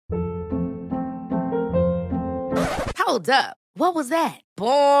Hold up. What was that?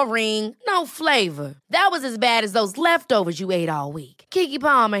 Boring. No flavor. That was as bad as those leftovers you ate all week. Keke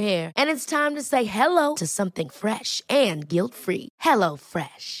Palmer here. And it's time to say hello to something fresh and guilt-free. Hello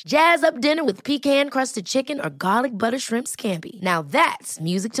Fresh. Jazz up dinner with pecan-crusted chicken or garlic butter shrimp scampi. Now that's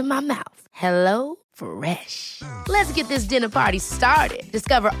music to my mouth. Hello Fresh. Let's get this dinner party started.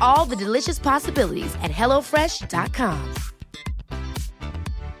 Discover all the delicious possibilities at hellofresh.com.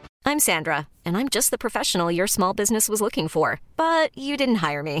 I'm Sandra, and I'm just the professional your small business was looking for. But you didn't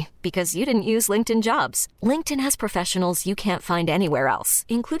hire me because you didn't use LinkedIn Jobs. LinkedIn has professionals you can't find anywhere else,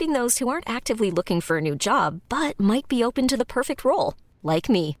 including those who aren't actively looking for a new job, but might be open to the perfect role, like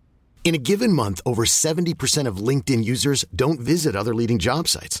me. In a given month, over 70% of LinkedIn users don't visit other leading job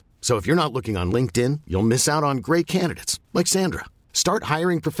sites. So if you're not looking on LinkedIn, you'll miss out on great candidates like Sandra. Start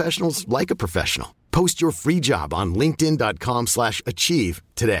hiring professionals like a professional. Post your free job on linkedin.com/achieve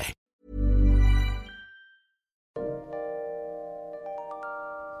today.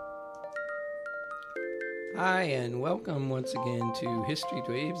 Hi, and welcome once again to History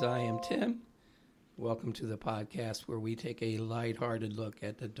Dweebs. I am Tim. Welcome to the podcast where we take a lighthearted look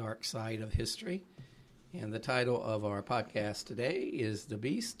at the dark side of history. And the title of our podcast today is The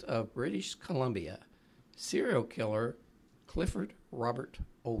Beast of British Columbia, Serial Killer Clifford Robert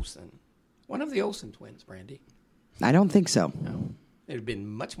Olson. One of the Olsen twins, Brandy. I don't think so. No. It would have been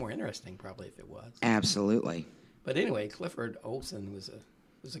much more interesting probably if it was. Absolutely. But anyway, Clifford Olson was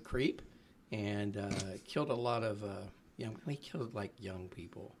a creep and killed a lot of he killed like young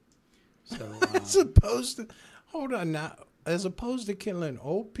people. So as opposed to killing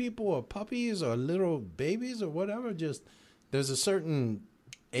old people or puppies or little babies or whatever, just there's a certain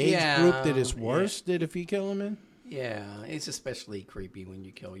age group that is worse that if you kill them in. Yeah, it's especially creepy when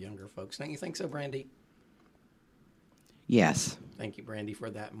you kill younger folks. Don't you think so, Brandy? Yes. Thank you, Brandy, for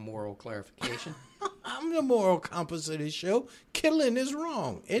that moral clarification. I'm the moral compass of this show. Killing is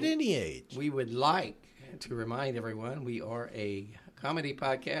wrong at any age. We would like to remind everyone we are a comedy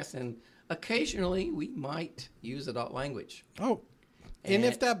podcast, and occasionally we might use adult language. Oh, and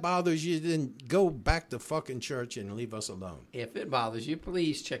if that bothers you, then go back to fucking church and leave us alone. If it bothers you,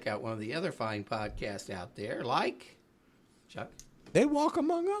 please check out one of the other fine podcasts out there, like, Chuck? They Walk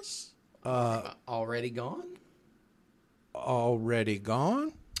Among Us? Already Gone? Already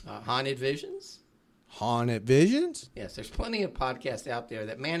Gone? Haunted Visions? Haunted Visions? Yes, there's plenty of podcasts out there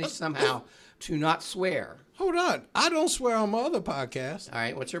that manage somehow to not swear. Hold on. I don't swear on my other podcast. All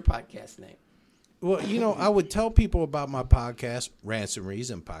right, what's your podcast name? Well, I would tell people about my podcast, Rants and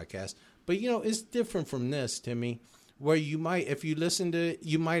Reason podcast, but, it's different from this, Timmy, where you might, if you listen to it,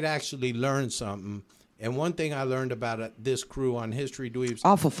 you might actually learn something. And one thing I learned about this crew on History Dweebs,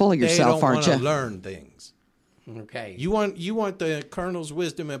 awful full of yourself, aren't you? They don't want to learn things. Okay. You want the Colonel's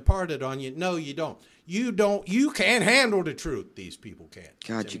wisdom imparted on you? No, you don't. You can't handle the truth. These people can't.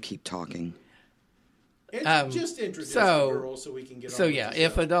 God, Timmy. you keep talking. Just introduce the girl so we can get on with yeah,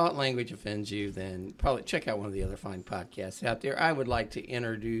 if adult language offends you, then probably check out one of the other fine podcasts out there. I would like to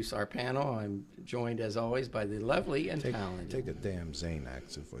introduce our panel. I'm joined, as always, by the lovely and talented. Take a damn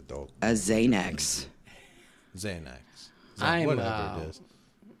Xanax if adult. A Xanax. Xanax. Whatever it is.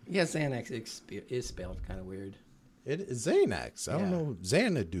 Yeah, Xanax is spelled kind of weird. It is Xanax. I don't know.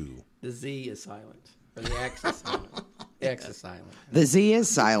 Xanadu. The Z is silent. Or the X is silent. The X is silent. The Z is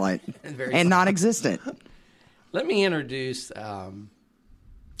silent and non-existent. Let me introduce the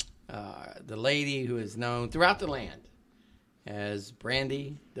lady who is known throughout the land as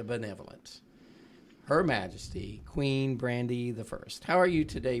Brandy the Benevolent. Her Majesty, Queen Brandy the First. How are you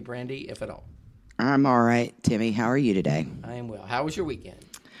today, Brandy, if at all? I'm all right, Timmy. How are you today? I am well. How was your weekend?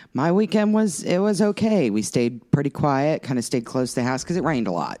 My weekend was okay. We stayed pretty quiet, kind of stayed close to the house because it rained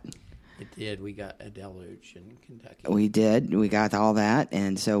a lot. It did. We got a deluge in Kentucky. We did. We got all that,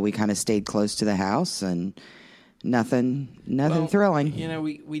 and so we kind of stayed close to the house, and nothing thrilling.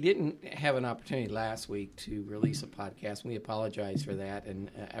 We didn't have an opportunity last week to release a podcast. We apologize for that, and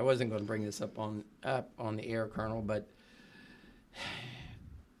I wasn't going to bring this up on the air, Colonel, but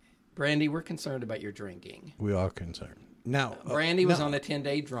Brandy, we're concerned about your drinking. We are concerned. Now, Brandy was on a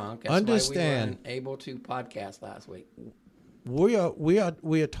 10-day drunk. That's understand, why we weren't able to podcast last week. We are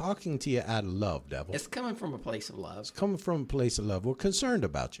talking to you out of love, Devil. It's coming from a place of love. It's coming from a place of love. We're concerned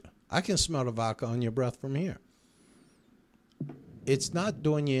about you. I can smell the vodka on your breath from here. It's not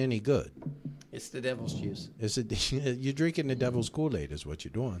doing you any good. It's the devil's juice. You're drinking the devil's Kool-Aid is what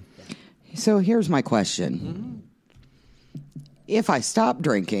you're doing. So here's my question. Mm-hmm. If I stop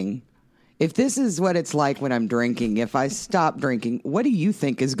drinking, if this is what it's like when I'm drinking, if I stop drinking, what do you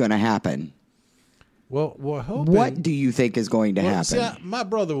think is going to happen? Well, we're hoping. What do you think is going to happen? See, my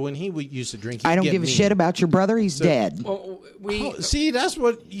brother, when he used to drink, I don't give a shit about your brother. He's dead. Well, see, that's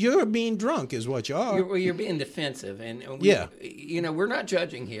what you're being drunk is what you are. You're being defensive, and we're not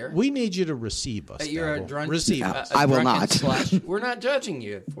judging here. We need you to receive us. You're Devil. a drunk. Receive us. I will not. Slush. We're not judging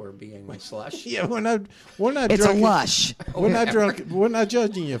you for being my slush. Yeah, we're not. It's drunk. a lush. We're not drunk. We're not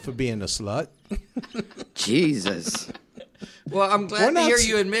judging you for being a slut. Jesus. Well, I'm glad to hear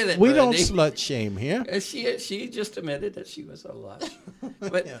you admit it. We don't Randy. slut shame here. She just admitted that she was a lush.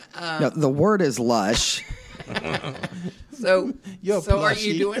 But No, the word is lush. so You're are you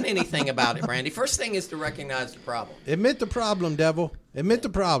plushy. doing anything about it, Brandy? First thing is to recognize the problem. Admit the problem, Devil. Admit the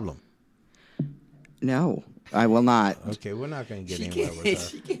problem. No, I will not. Okay, we're not going to get She anywhere can't, with her.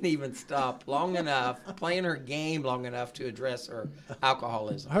 she can't even stop long enough, playing her game long enough to address her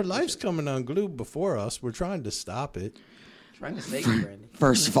alcoholism. Her life's coming unglued before us. We're trying to stop it. Trying to save you, Brandy.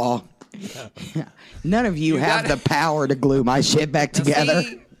 First of all, none of you have gotta- the power to glue my shit back Now, together.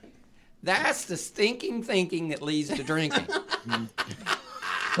 see, that's the stinking thinking that leads to drinking.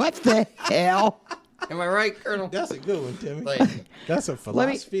 What the hell? Am I right, Colonel? That's a good one, Timmy. Like, That's a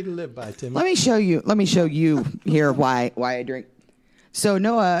philosophy to live by, Timmy. Let me show you here why I drink. So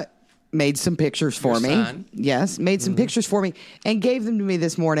Noah made some pictures for Your me. son. Yes, made some pictures for me and gave them to me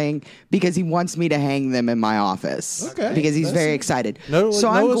this morning because he wants me to hang them in my office. Okay. Because he's That's very it. excited. Noah's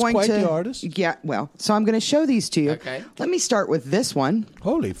quite to the artist. Yeah, well, so I'm going to show these to you. Okay. Let me start with this one.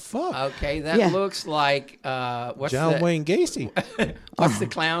 Holy fuck. okay, that Yeah. looks like what's John Wayne Gacy. What's the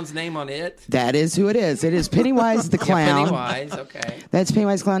clown's name on it? That is who it is. It is Pennywise the Clown. Pennywise. Okay. That's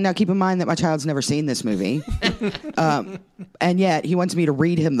Pennywise the Clown. Now, keep in mind that my child's never seen this movie. And yet, he wants me to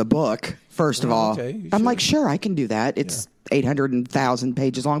read him the book, first of all. okay, you I'm should. like, sure, I can do that. It's 800,000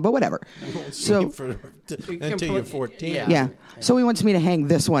 pages long, but whatever. So, Until you're 14. yeah. So, he wants me to hang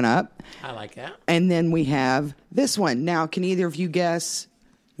this one up. I like that. And then we have this one. Now, can either of you guess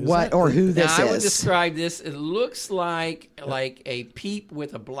what that- or who Now, this I would is? describe this. It looks like a peep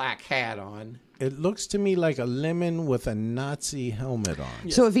with a black hat on. It looks to me like a lemon with a Nazi helmet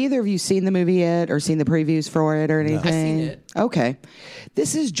on. So, have either of you seen the movie yet or seen the previews for it or anything? it. Okay.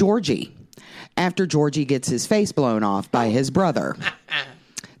 This is Georgie. After Georgie gets his face blown off by his brother.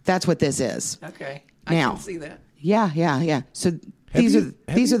 That's what this is. Okay. Now. I can see that. Yeah. So these are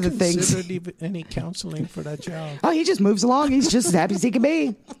the things. Considered even any counseling for that child? Oh, he just moves along. He's just as happy as he can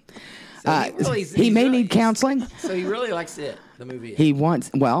be. So He may need counseling. So he really likes it, the movie.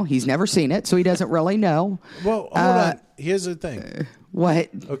 He's never seen it, so he doesn't really know. Well, hold on. Here's the thing. What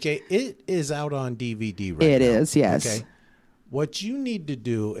Okay, it is out on DVD right it now. is, yes. Okay. What you need to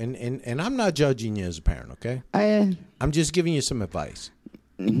do, and I'm not judging you as a parent, okay? I'm just giving you some advice.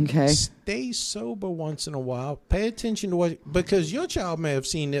 Okay. Stay sober once in a while. Pay attention to what, because your child may have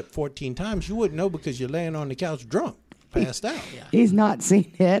seen it 14 times. You wouldn't know because you're laying on the couch drunk, passed out. He's not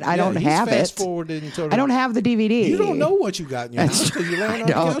seen it. I don't he's have it. fast-forwarded until I don't have the DVD. You don't know what you got in your house because you're laying on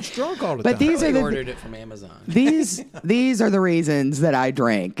the don't. couch drunk all the But time. these are I the ordered it from Amazon. these are the reasons that I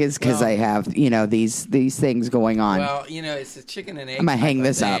drink is because I have these things going on. Well, it's a chicken and egg. I'm gonna hang type of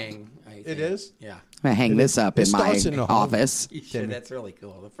this up. thing, I think. It is? Yeah. I'm gonna hang this up It in my starts in the home. office. You should. That's really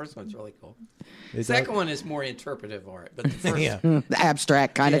cool. The first one's really cool. Is Second that- one is more interpretive art, but the first Yeah. The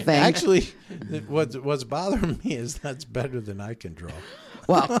abstract kind of thing. Actually, what's bothering me is that's better than I can draw.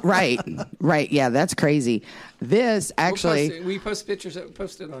 Well, right. Yeah, that's crazy. This actually, we post pictures.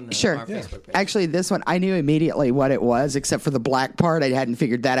 Post it on sure. our Facebook page. Actually, this one I knew immediately what it was, except for the black part. I hadn't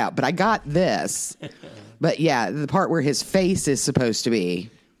figured that out, but I got this. But yeah, the part where his face is supposed to be.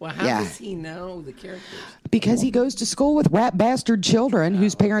 Well, how yeah. does he know the characters? Because he goes to school with rat bastard children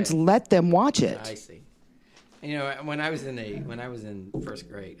whose parents let them watch it. I see. When I was in first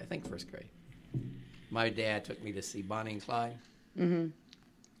grade, I think first grade, my dad took me to see Bonnie and Clyde.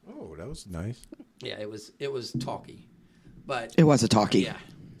 Oh, that was nice. Yeah, it was talky, but It was a talkie. yeah.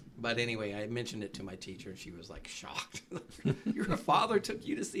 But anyway, I mentioned it to my teacher, and she was like shocked. Your father took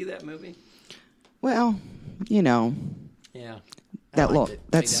you to see that movie? Well, Yeah.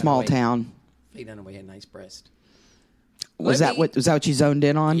 that small town. Faye Dunaway had nice breast. Was that what you zoned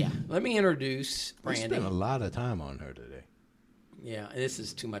in on? Yeah. Let me introduce I Brandy. spent a lot of time on her today. Yeah, this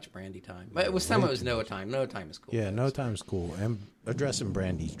is too much Brandy time. But it was some of it was Noah time. Noah time is cool. Yeah, no time's cool. And addressing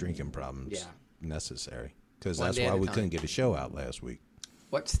Brandy's drinking problems Yeah. necessary. Because One that's day why at a we time. couldn't get a show out last week.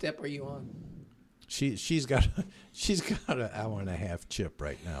 What step are you on? She's got an hour and a half chip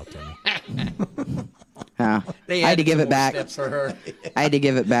right now, Timmy. They I had to added give some it more back. Steps for her. I had to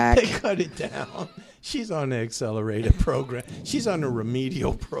give it back. They cut it down. She's on the accelerated program. She's on the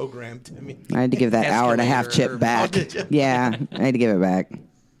remedial program, Timmy. I had to give that hour and a half Escalator. chip back. Oh, did you? Yeah, I had to give it back.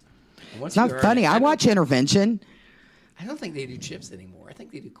 It's not funny. I watch Intervention. I don't think they do chips anymore. I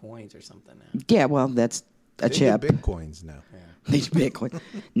think they do coins or something now. Yeah, well, that's a They chip. do Bitcoins now. These Bitcoin.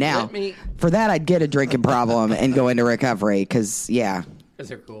 Now, Let me- for that, I'd get a drinking problem and go into recovery because, yeah. Because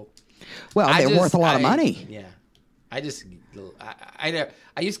they're cool. Well, they're worth a lot of money. Yeah. I used to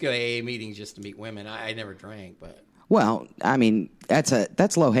go to AA meetings just to meet women. I never drank, but Well, I mean, that's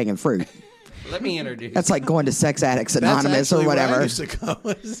low hanging fruit. let me introduce. That's like going to Sex Addicts That's Anonymous or actually where I whatever. used to go.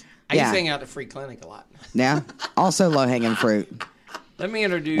 I used yeah. to hang out at the free clinic a lot. Yeah, also low hanging fruit. Let me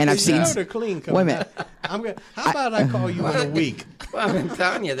introduce. And I've Is seen- that or clean Wait a coming minute. out? How about I call you in a week? Well, I'm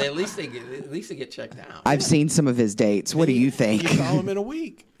telling you, at least they get checked out. I've seen some of his dates. What do you think? You call him in a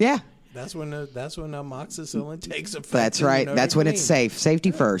week. Yeah, That's when amoxicillin takes effect. that's and right. you know That's you're when it's clean. safe.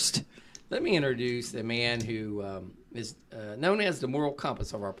 Safety first. Let me introduce the man who is known as the moral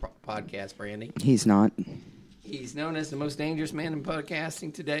compass of our podcast, Brandy. He's not. He's known as the most dangerous man in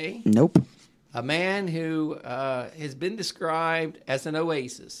podcasting today. Nope. A man who has been described as an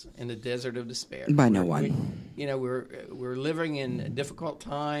oasis in the desert of despair. By no one. We're living in difficult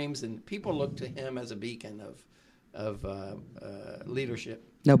times, and people look to him as a beacon of leadership.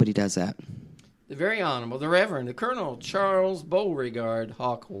 Nobody does that. The very honorable, the Reverend, the Colonel Charles Beauregard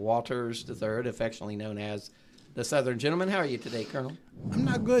Hawk Waters III, affectionately known as the Southern Gentleman. How are you today, Colonel? I'm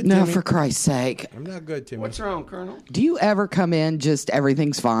not good, No, Timmy. for Christ's sake. I'm not good, Timmy. What's wrong, Colonel? Do you ever come in just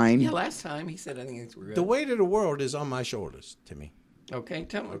everything's fine? Yeah, last time he said I think things were good. The weight of the world is on my shoulders, Timmy. Okay,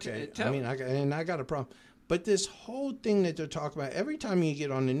 tell me. Okay, Tell I mean, I got a problem. But this whole thing that they're talking about, every time you get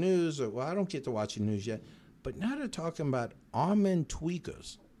on the news, well, I don't get to watch the news yet, but now they're talking about arming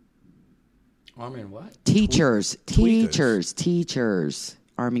tweakers. Armin what? Teachers. Tweakers. Teachers.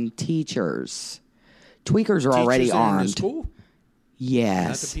 Arming teachers. Tweakers are already Teachers in the armed. school? Not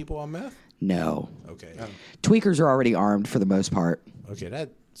Yes. the people on meth? No. Okay. Tweakers are already armed for the most part. Okay,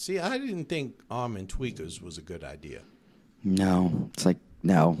 I didn't think arming tweakers was a good idea. No. It's like,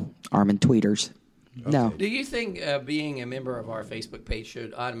 no. Arming tweeters. No. Do you think being a member of our Facebook page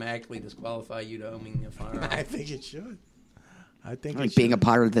should automatically disqualify you to owning a firearm? I think it should. I think Like it being a should.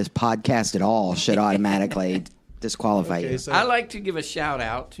 part of this podcast at all should automatically disqualify Okay, you. so I like to give a shout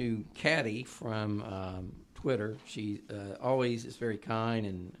out to Caddy from Twitter. She always is very kind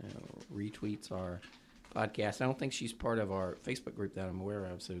and retweets our podcast. I don't think she's part of our Facebook group that I'm aware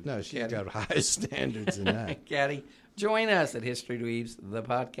of. So no, she's Caddy, got higher standards than that. Caddy, join us at History Dweebs, the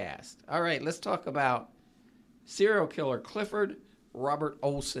podcast. All right, let's talk about serial killer Clifford Robert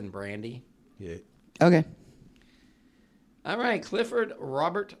Olson, Brandy. Yeah. Okay. All right, Clifford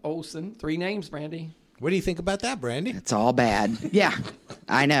Robert Olson. 3 names, Brandy. What do you think about that, Brandy? It's all bad. Yeah.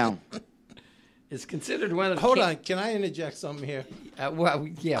 I know. Is considered one of the... Hold on, can I interject something here? Well,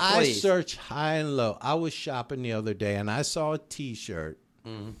 yeah, I please. searched high and low. I was shopping the other day and I saw a T-shirt,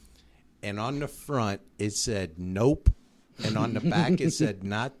 and on the front it said "Nope," and on the back it said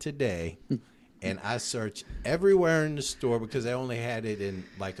 "Not today." And I searched everywhere in the store because they only had it in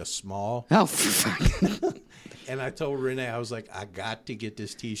like a small. Oh, fuck. And I told Renee, I was like, I got to get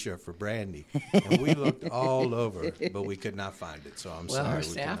this T-shirt for Brandy. And we looked all over, but we could not find it. So I'm Well, sorry. her we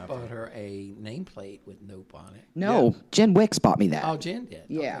could staff not bought find it. her a nameplate with Nope on it. No. Jen Wicks bought me that. Oh, Jen did.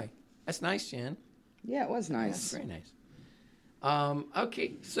 Yeah. Okay. That's nice, Jen. Yeah, it was That's nice. very nice.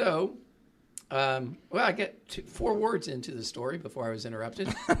 Okay, so, well, I got 4 words into the story before I was interrupted.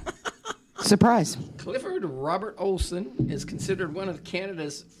 Surprise. Clifford Robert Olson is considered one of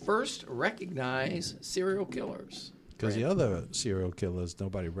Canada's first recognized serial killers. Because the other serial killers,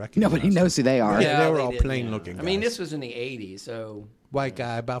 nobody recognized. Nobody knows who they are. Yeah, they were all didn't, plain-looking I mean, guys. this was in the 80s, so White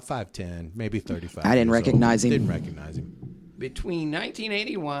guy, about 5'10", maybe 35. I didn't years old. recognize him. Didn't recognize him. between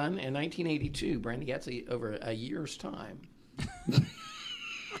 1981 and 1982, Brandy, that's over a year's time.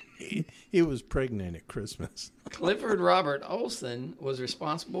 He was pregnant at Christmas. Clifford Robert Olson was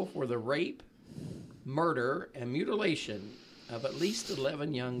responsible for the rape, murder, and mutilation of at least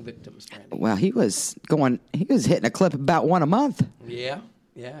 11 young victims, Brandy. Well, he was hitting a clip about one a month. Yeah.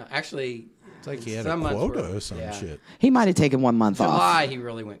 Actually, It's like he had a some months quota were- or some yeah. shit. He might have taken 1 month July, off. he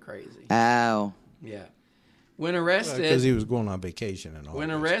really went crazy. Oh. Yeah. When arrested, Because he was going on vacation and all. When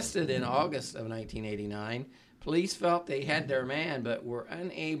that arrested in August of 1989, police felt they had their man, but were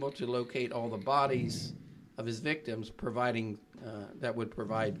unable to locate all the bodies of his victims, providing that would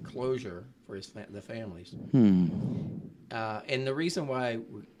provide closure for the families. And the reason why,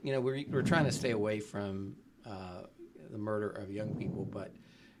 we're trying to stay away from the murder of young people, but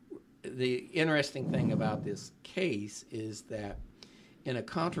the interesting thing about this case is that in a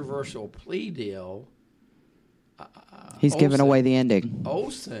controversial plea deal, He's giving away the ending.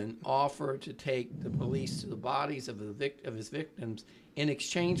 Olson offered to take the police to the bodies of his victims in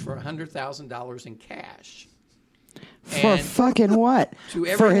exchange for $100,000 in cash. For And fucking what? to For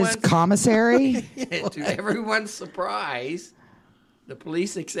his everyone's- commissary? to everyone's surprise, the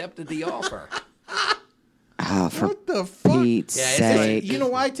police accepted the offer. Oh, for What the fuck? Pete's Yeah, it's sake. You know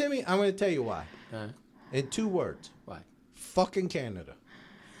why, Timmy? I'm going to tell you why. Huh? In 2 words. Why? Fucking Canada.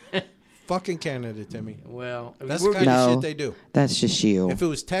 Fucking Canada, Timmy. Well, That's the we're kind gonna- of No. shit they do. That's just you. If it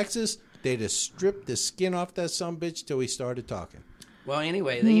was Texas, they'd have stripped the skin off that sumbitch till he started talking. well,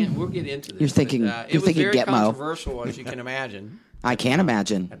 anyway, we'll get into this. You're thinking- but, you're it was thinking very Gitmo. controversial, as you can imagine, I can't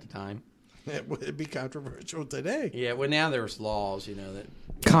imagine. at the time. It would be controversial today. Yeah, well, now there's laws, that.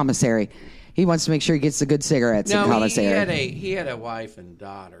 Commissary. He wants to make sure he gets the good cigarettes in No, commissary. he had a wife and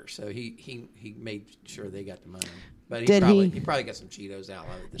daughter, so he made sure they got the money. But Did he? he probably got some Cheetos out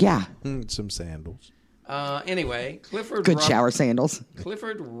of it. Yeah. Some sandals. Anyway, Clifford Good shower sandals.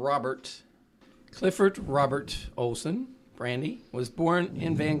 Clifford Robert Olson, Brandy, was born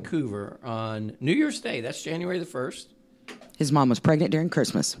in Vancouver on New Year's Day. That's January the 1st, His mom was pregnant during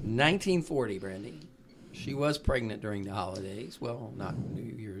Christmas. 1940, Brandy. She was pregnant during the holidays. Well, not New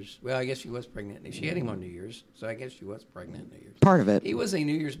Year's. Well, I guess she was pregnant. She had him on New Year's, so I guess she was pregnant New Year's. Part of it. He was a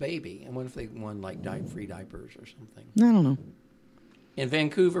New Year's baby. And what if they won, like, free diapers or something? I don't know. In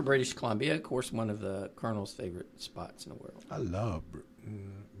Vancouver, British Columbia, of course, one of the Colonel's favorite spots in the world. I love.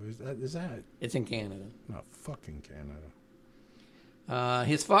 Is that? It's in Canada. No, fucking Canada.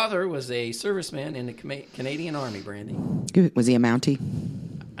 His father was a serviceman in the Canadian Army, Brandy. Was he a Mountie?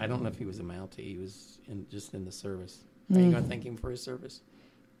 I don't know if he was a Mountie. He was just in the service. Are you going to thank him for his service?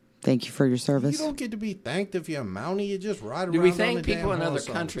 Thank you for your You service. don't get to be thanked if you're a Mountie. You just ride around. Do we on thank the people damn in other horse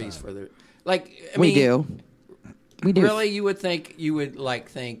all the countries time. for their... Like, I We mean, do. We do. Really? You would thank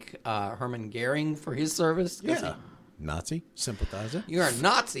Hermann Goering for his service? 'Cause Yeah. Nazi sympathizer. You're a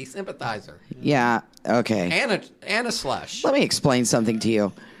Nazi sympathizer. Yeah. Okay. And a slush. Let me explain something to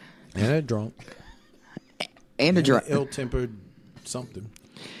you. And a drunk. And a And drunk. an ill-tempered something.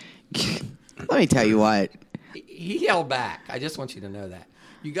 Let me tell you what. He held back. I just want you to know that.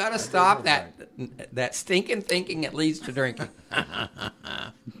 You got to stop that stinking thinking that leads to drinking.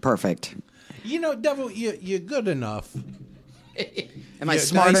 Perfect. You know, Devil, you're good enough. Am I You're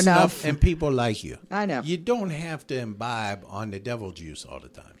smart nice enough? and people like you. I know. You don't have to imbibe on the devil juice all the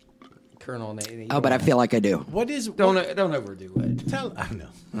time. Colonel Navy. Oh, but I feel like I do. What is? Don't overdo it. Tell. I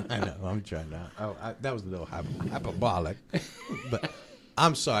know. I'm trying to. That was a little hyperbolic, but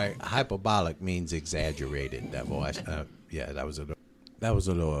I'm sorry. Hyperbolic means exaggerated. Devil. Yeah, that was a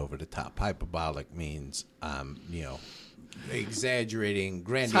little over the top. Hyperbolic means exaggerating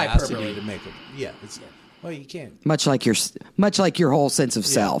grandiosity hyperbole. to make it. Yeah. Well, you can't. Much like your whole sense of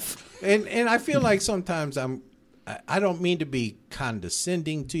self. And I feel like sometimes I don't mean to be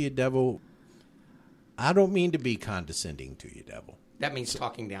condescending to you, Devil. I don't mean to be condescending to you, Devil. That means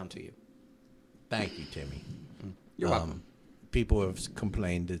talking down to you. Thank you, Timmy. You're welcome. People have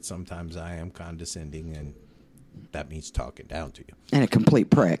complained that sometimes I am condescending, and that means talking down to you. And a complete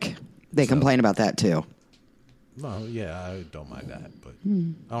prick. They complain about that too. Well, yeah, I don't mind that, but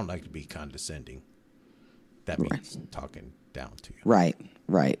I don't like to be condescending. That means talking down to you. Right.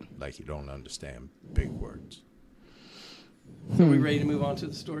 Like you don't understand big words. So we ready to move on to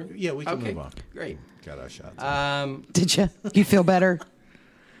the story? Yeah, we can Okay, move on. Great. Got our shots. Did you? You feel better?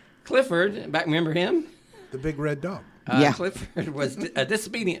 Clifford, remember him? The big red dog. Yeah. Clifford was a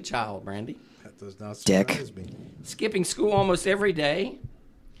disobedient child, Brandy. That does not Dick. surprise me. Skipping school almost every day.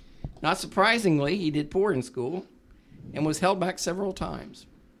 Not surprisingly, he did poor in school and was held back several times.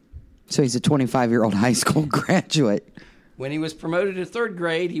 So he's a 25-year-old high school graduate. When he was promoted to 3rd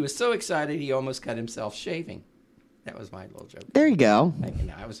grade, he was so excited he almost cut himself shaving. That was my little joke. There you go. No,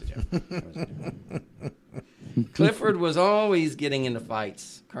 that was a joke. Clifford was always getting into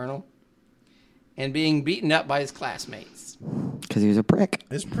fights, Colonel, and being beaten up by his classmates. Because he was a prick.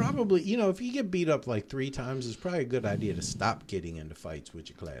 It's probably, if you get beat up like 3 times, it's probably a good idea to stop getting into fights with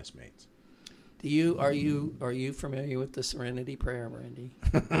your classmates. Are you familiar with the Serenity Prayer, Brandy?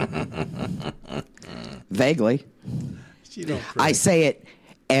 Vaguely. You don't pray. I say it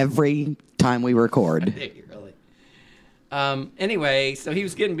every time we record. Really? Anyway, so he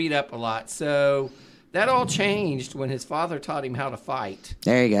was getting beat up a lot. So that all changed when his father taught him how to fight.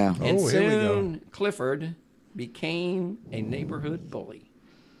 There you go. And Oh, here we go. soon Clifford became a neighborhood bully.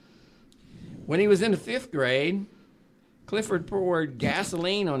 When he was in the 5th grade, Clifford poured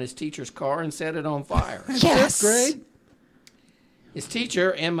gasoline on his teacher's car and set it on fire. Yes. 5th grade? His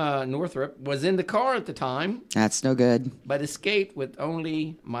teacher, Emma Northrup, was in the car at the time, That's no good. but escaped with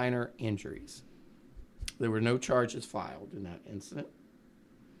only minor injuries. There were no charges filed in that incident.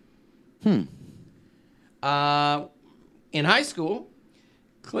 In high school,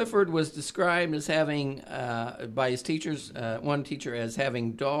 Clifford was described as having, by his teachers, one teacher as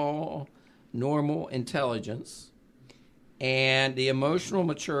having dull, normal intelligence and the emotional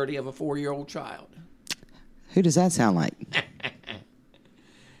maturity of a 4-year-old child. Who does that sound like?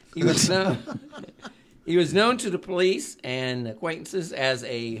 He was known to the police and acquaintances as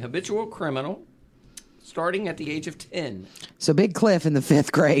a habitual criminal, starting at the age of 10. So Big Cliff in the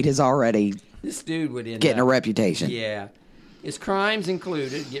 5th grade is already This dude would end getting up, a reputation. Yeah. His crimes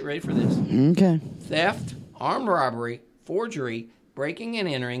included, get ready for this, Okay. theft, armed robbery, forgery, breaking and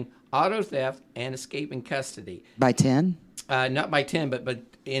entering, auto theft, and escaping custody. By 10? Not by 10, but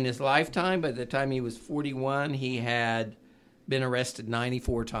in his lifetime, by the time he was 41, he had been arrested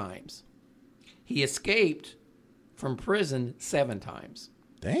 94 times. He escaped from prison 7 times.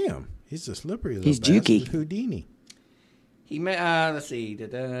 Damn, he's a slippery little He's bastard. jukey. Houdini. He let's see.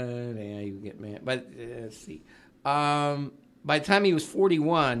 Yeah, you get mad. But let's see. By the time he was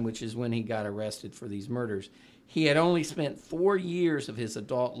 41, which is when he got arrested for these murders, he had only spent 4 years of his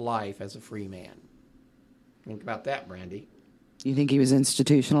adult life as a free man. Think about that, Brandy. You think he was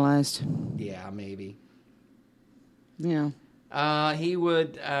institutionalized? Yeah, maybe. Yeah. He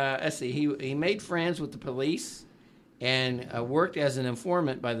would, let's see, he made friends with the police and worked as an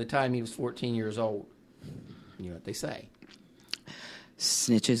informant by the time he was 14 years old. You know what they say.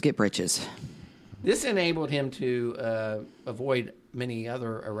 Snitches get britches. This enabled him to avoid many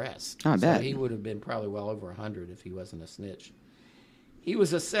other arrests. I bet. So he would have been probably well over 100 if he wasn't a snitch. He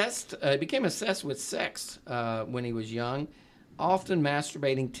was became obsessed with sex when he was young, often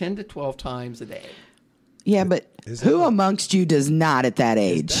masturbating 10 to 12 times a day. Yeah, but who amongst you does not at that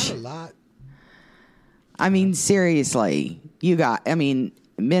age? Is that a lot? I mean, seriously. Men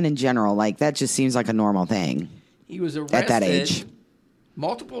in general, like, that just seems like a normal thing. He was arrested at that age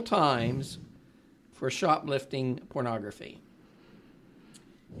multiple times for shoplifting pornography.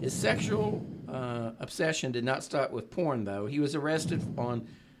 His sexual obsession did not stop with porn, though. He was arrested on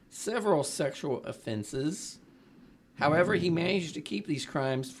several sexual offenses. However, he managed to keep these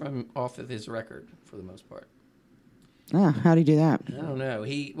crimes off of his record for the most part. Oh, how'd he do that? I don't know.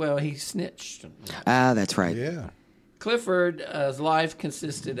 He snitched. Ah, that's right. Yeah. Clifford's life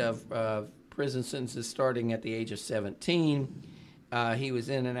consisted of prison sentences starting at the age of 17. He was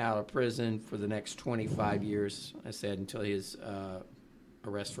in and out of prison for the next 25 years, I said, until his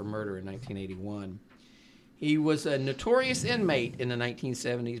arrest for murder in 1981. He was a notorious inmate in the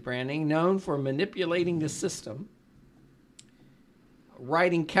 1970s, Branding, known for manipulating the system,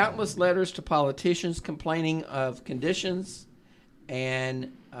 writing countless letters to politicians complaining of conditions,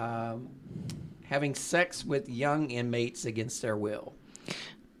 and having sex with young inmates against their will.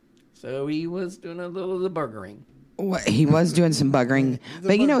 So he was doing a little of the burgering. Well, he was doing some buggering.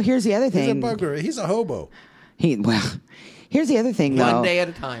 But, here's the other thing. He's a bugger. He's a hobo. Here's the other thing, though. One day at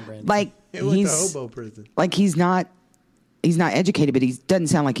a time, Brandon. Like, He went to hobo prison. Like, he's not educated, but he doesn't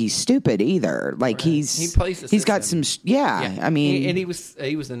sound like he's stupid either. Like, Right. He plays the he's got system. some, I mean. and he was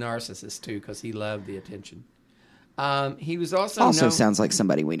a narcissist, too, because he loved the attention. He was also also known, sounds like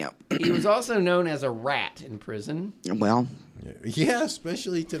somebody we know. he was also known as a rat in prison. Well, Yeah,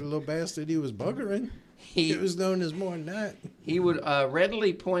 especially to the little bastard he was buggering. He was known as more than that. He would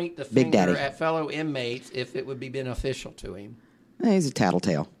readily point the Big finger Daddy. at fellow inmates if it would be beneficial to him. he's a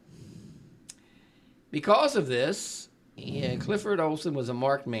tattletale. Because of this, Clifford Olson was a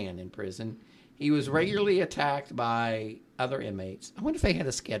marked man in prison. He was regularly attacked by other inmates. I wonder if they had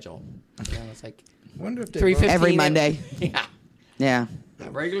a schedule. It's like Wonder if they 3:15 Every Monday. Yeah. Yeah.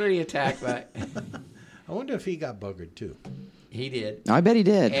 Regularly attacked by... I wonder if he got buggered too. He did. I bet he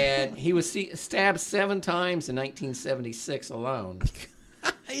did. And he was stabbed 7 times in 1976 alone.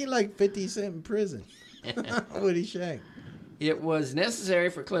 He like 50 Cent in prison. Woody Shank. It was necessary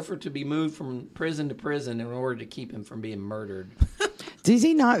for Clifford to be moved from prison to prison in order to keep him from being murdered. Does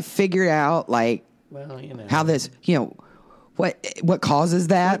he not figure out, like, Well, how this, what causes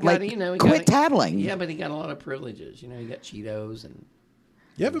that? He Quit tattling. Yeah, but he got a lot of privileges. He got Cheetos and...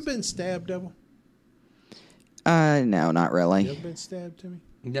 You ever been stabbed, Devil? No, not You really. ever been stabbed, Timmy?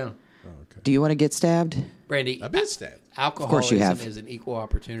 No. Oh, okay. Do you want to get stabbed? Brandy, I've been stabbed. alcoholism you have. is an equal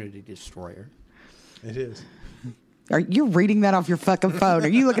opportunity destroyer. It is. Are you reading that off your fucking phone? Are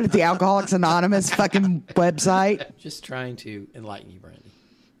you looking at the Alcoholics Anonymous fucking website? Just trying to enlighten you, Brandy.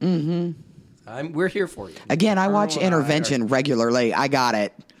 Mm-hmm. We're here for you. Again, I watch Colonel and Intervention regularly. I got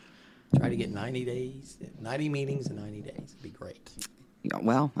it. Try to get 90 days, 90 meetings in 90 days. It'd be great.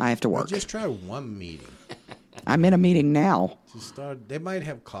 Well, I have to Well, work. just try one meeting. I'm in a meeting now. Just start. They might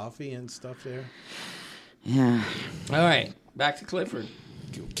have coffee and stuff there. Yeah. All right, back to Clifford.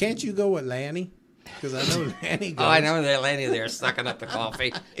 Can't you go with Lanny? Because I know Lanny goes. Oh, I know that lady there sucking up the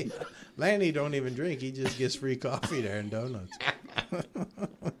coffee. Lanny don't even drink. He just gets free coffee there and donuts.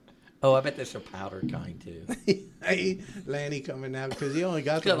 Oh, I bet there's a powdered kind, too. Hey, Lanny coming out because he only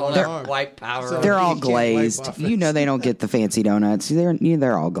got Got the all one that arm. white powder. So- They're he all can't wipe glazed. off You know his- they don't get the fancy donuts.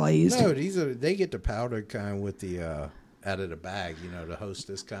 They're all glazed. No, they get the powdered kind with the out of the bag, the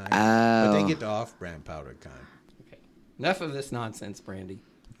Hostess kind. Oh. But they get the off-brand powdered kind. Okay. Enough of this nonsense, Brandy.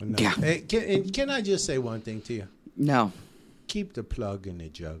 No. Yeah. Hey, can I just say one thing to you? No. Keep the plug in the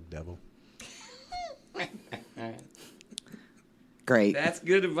jug, devil. Great. That's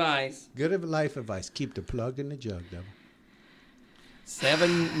good advice. Good life advice. Keep the plug in the jug, devil.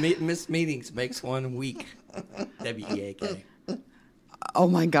 7 missed meetings makes 1 week. WEAK. Oh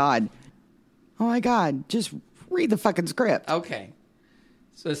my God. Just read the fucking script. Okay.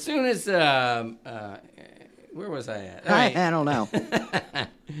 So as soon as where was I at? All right. I don't know.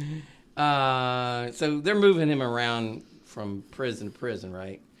 So they're moving him around from prison to prison,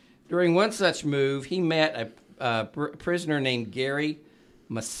 right? During one such move, he met a prisoner named Gary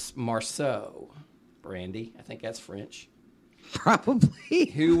Marceau. Brandy, I think that's French. Probably.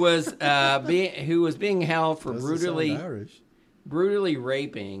 Who was being held for Doesn't sound Irish. brutally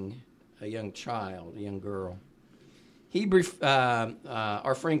raping a young girl.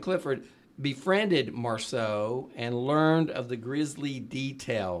 Our friend Clifford befriended Marceau and learned of the grisly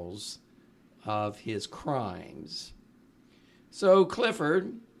details of his crimes. So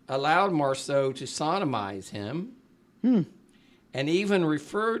Clifford allowed Marceau to sodomize him and even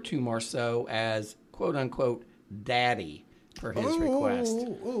referred to Marceau as, quote-unquote, daddy per his request.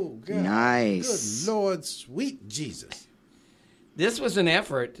 Oh, God. Nice. Good Lord, sweet Jesus. This was an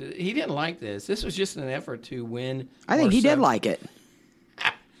effort. He didn't like this. This was just an effort to win. I think he did Marceau. like it.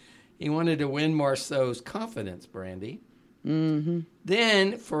 He wanted to win Marceau's confidence, Brandy. Mm-hmm.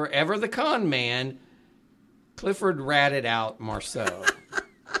 Then, forever the con man, Clifford ratted out Marceau.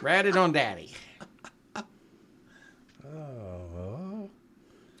 Ratted on Daddy. Oh.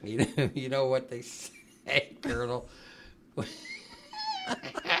 You know what they say, Colonel?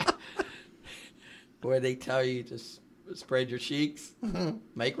 Where they tell you to spread your cheeks,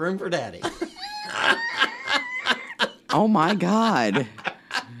 make room for Daddy. Oh my God.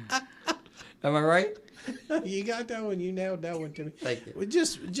 Am I right? You got that one. You nailed that one to me. Thank you. Well,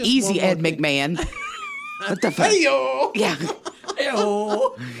 just Easy, one more Ed thing. McMahon. What the fuck? Hey-yo! Yeah.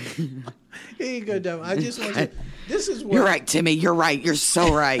 Hey-oh. Here you go, Devil. I just want you. This is what You're right, Timmy. You're right. You're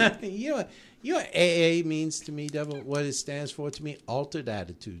so right. You know what AA means to me, Devil? What it stands for to me? Altered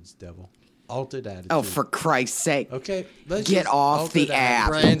attitudes, Devil. Altered attitudes. Oh, for Christ's sake. Okay, let's Get just off alter the that. app.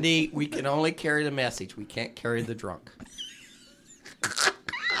 Brandy, we can only carry the message. We can't carry the drunk.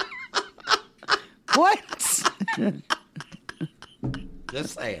 What?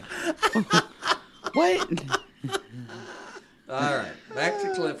 Just saying. What? All right, back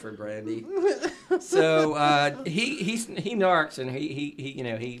to Clifford, Brandy. So he narcs and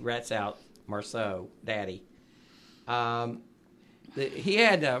he rats out Marceau, Daddy. He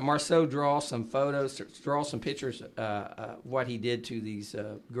had Marceau draw some photos, draw some pictures what he did to these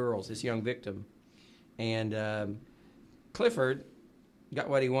girls, this young victim, and Clifford got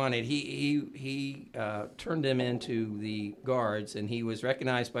what he wanted. He turned them into the guards, and he was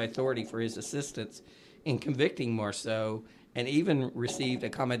recognized by authority for his assistance in convicting Marceau, and even received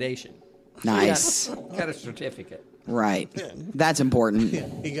accommodation. Nice. Got a certificate. Right. That's important.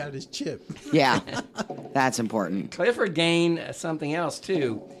 He got his chip. Yeah. That's important. Clifford gained something else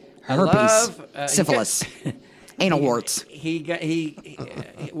too. A Herpes. love, Syphilis. Anal warts. He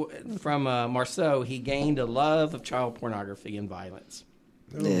from Marceau. He gained a love of child pornography and violence.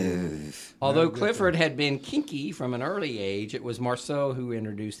 Although Clifford had been kinky from an early age, it was Marceau who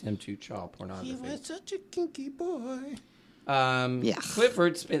introduced him to child pornography. He was such a kinky boy. Yeah.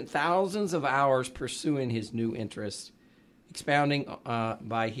 Clifford spent thousands of hours pursuing his new interest, expounding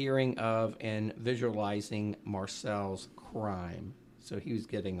by hearing of and visualizing Marcel's crime. So he was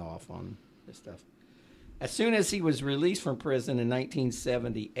getting off on this stuff. As soon as he was released from prison in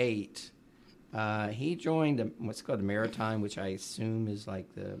 1978, he joined what's called the Maritime, which I assume is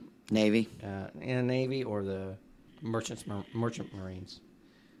like the Navy. Navy or the Merchant Marines.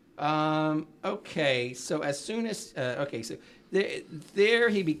 Okay, so as soon as so there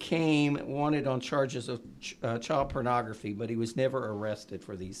he became wanted on charges of child pornography, but he was never arrested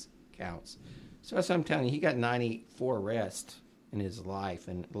for these counts. So that's what I'm telling you. He got 94 arrests in his life,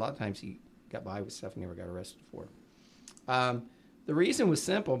 and a lot of times he got by with stuff he never got arrested for. The reason was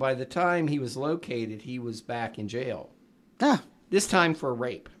simple. By the time he was located, he was back in jail. Ah. This time for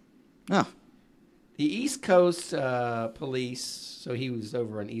rape. Oh. The East Coast police, so he was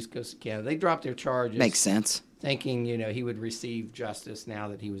over on the East Coast of Canada, they dropped their charges. Makes sense. Thinking, he would receive justice now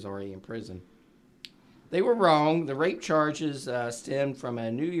that he was already in prison. They were wrong. The rape charges stemmed from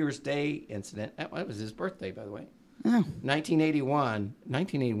a New Year's Day incident. That was his birthday, by the way. Oh. 1981.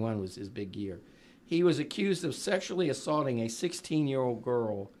 1981 was his big year. He was accused of sexually assaulting a 16-year-old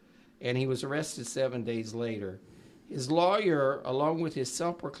girl, and he was arrested 7 days later. His lawyer, along with his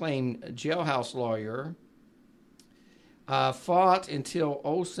self-proclaimed jailhouse lawyer, fought until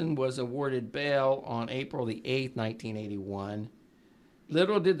Olson was awarded bail on April the 8th, 1981.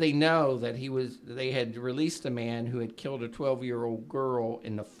 Little did they know that they had released a man who had killed a 12-year-old girl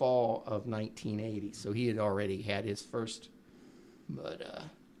in the fall of 1980. So he had already had his first. But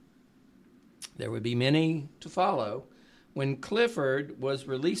there would be many to follow. When Clifford was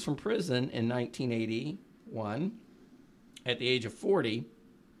released from prison in 1981, at the age of 40,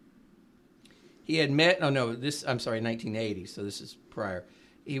 he had met. 1980. So this is prior.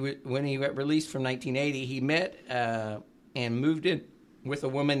 When he got released from 1980, he met and moved in with a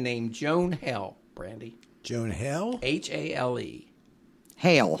woman named Joan Hale, Brandy. Joan Hale? Hale.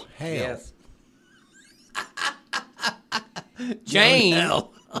 Hale. Yes.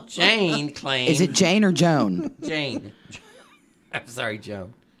 Jane claimed... Is it Jane or Joan? Jane. I'm sorry,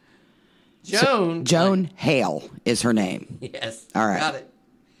 Joan. Joan Hale is her name. Yes. All right. Got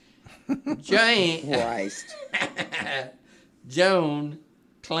it. Jane... Christ. Joan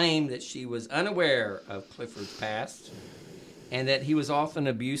claimed that she was unaware of Clifford's past and that he was often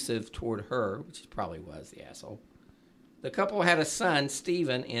abusive toward her, which he probably was, the asshole. The couple had a son,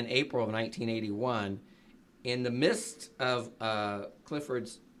 Stephen, in April of 1981, in the midst of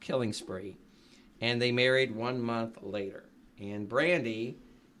Clifford's killing spree, and they married 1 month later. And Brandy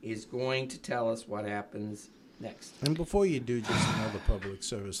is going to tell us what happens next. And before you do, just another public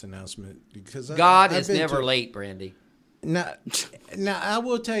service announcement, because God is never late, Brandy. Now, I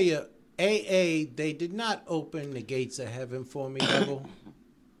will tell you, AA, they did not open the gates of heaven for me, devil,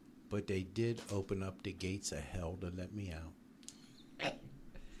 but they did open up the gates of hell to let me out.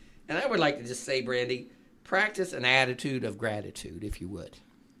 And I would like to just say, Brandy, practice an attitude of gratitude, if you would.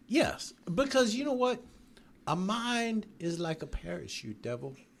 Yes, because you know what? A mind is like a parachute,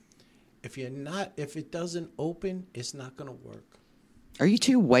 devil. If it doesn't open, it's not going to work. Are you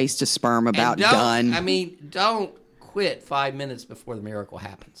too waste of sperm about done? Don't quit 5 minutes before the miracle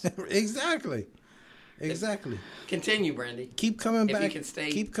happens. Exactly. Continue, Brandy. Keep coming back. If you can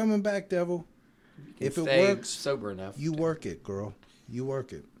stay, keep coming back, devil. If it works, sober enough, you work it, girl. You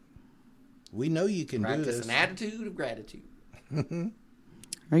work it. We know you can do this. Practice an attitude of gratitude.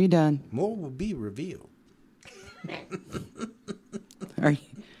 Are you done? More will be revealed. Are you?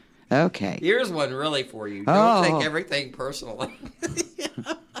 Okay. Here's one really for you. Don't take everything personally.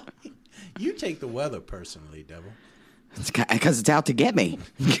 You take the weather personally, devil. Because it's out to get me.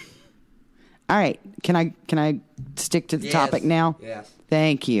 All right. Can I stick to the topic now? Yes.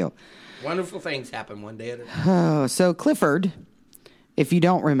 Thank you. Wonderful things happen one day at a time. Oh, so Clifford, if you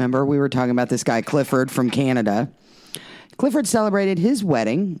don't remember, we were talking about this guy Clifford from Canada. Clifford celebrated his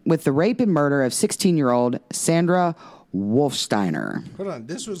wedding with the rape and murder of 16-year-old Sandra Wolfsteiner. Hold on.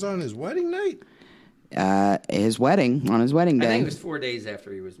 This was on his wedding night? On his wedding day. I think it was 4 days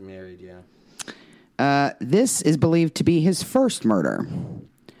after he was married, yeah. This is believed to be his first murder.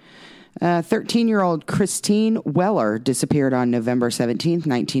 13-year-old Christine Weller disappeared on November 17th,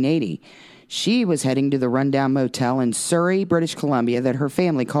 1980. She was heading to the rundown motel in Surrey, British Columbia that her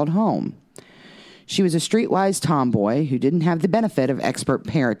family called home. She was a streetwise tomboy who didn't have the benefit of expert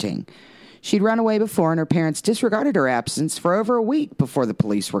parenting. She'd run away before, and her parents disregarded her absence for over a week before the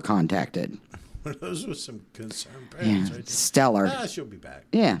police were contacted. Those were some concerned parents. Yeah, right? stellar. She'll be back.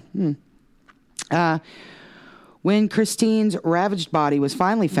 Yeah. When Christine's ravaged body was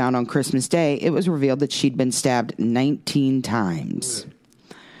finally found on Christmas Day, it was revealed that she'd been stabbed 19 times.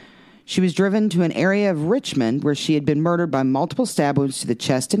 She was driven to an area of Richmond where she had been murdered by multiple stab wounds to the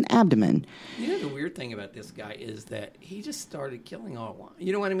chest and abdomen. You know, the weird thing about this guy is that he just started killing all at once.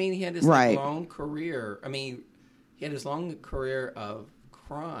 You know what I mean? He had this long career. I mean, he had this long career of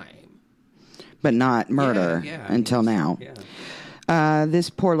crime. But not murder until now. Yeah. This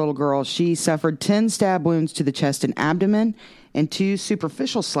poor little girl, she suffered 10 stab wounds to the chest and abdomen and 2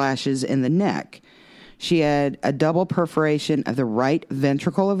 superficial slashes in the neck. She had a double perforation of the right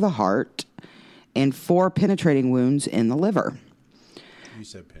ventricle of the heart and 4 penetrating wounds in the liver. You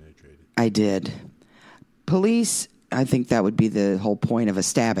said penetrated. I did. Police, I think that would be the whole point of a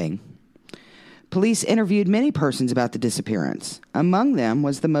stabbing. Police interviewed many persons about the disappearance. Among them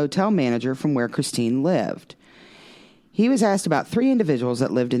was the motel manager from where Christine lived. He was asked about 3 individuals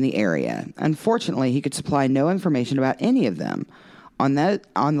that lived in the area. Unfortunately, he could supply no information about any of them. On the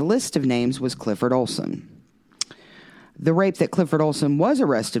list of names was Clifford Olson. The rape that Clifford Olson was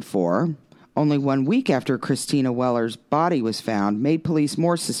arrested for, only 1 week after Christina Weller's body was found, made police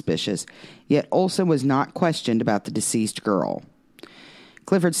more suspicious, yet Olson was not questioned about the deceased girl.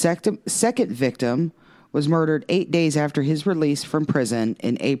 Clifford's second victim was murdered 8 days after his release from prison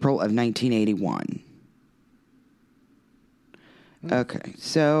in April of 1981. Okay,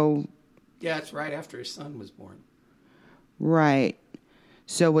 so... Yeah, it's right after his son was born. Right.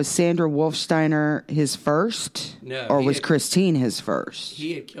 So was Sandra Wolfsteiner his first? No. Or was Christine his first?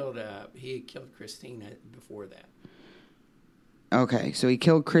 He had killed Christine before that. Okay, so he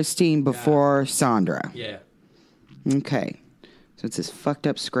killed Christine before Sandra. Yeah. Okay. So it's this fucked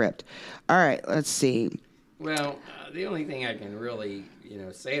up script. All right, let's see. Well, the only thing I can really,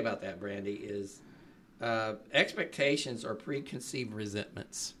 say about that, Brandy, is expectations are preconceived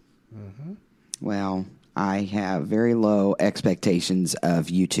resentments. Mm-hmm. Well, I have very low expectations of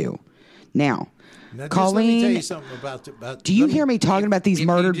you two. Now Colleen, let me tell you something about do you hear me talking about these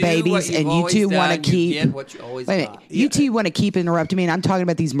murdered babies, and you two want to keep? You two want to keep interrupting me, and I'm talking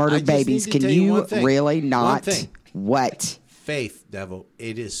about these murdered babies. Can you really not? What? Faith, devil.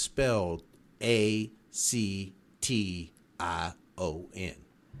 It is spelled ACTION. Yes.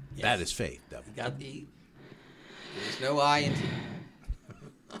 That is faith, devil. Got the. There's no I in T.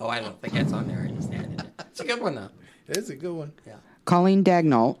 Oh, I don't think that's on there. I just added it. It's a good one, though. It's a good one. Yeah. Colleen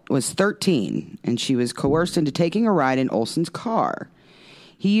Dagnall was 13, and she was coerced into taking a ride in Olson's car.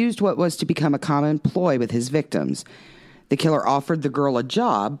 He used what was to become a common ploy with his victims. The killer offered the girl a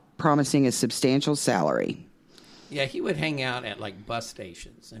job, promising a substantial salary. Yeah, he would hang out at, bus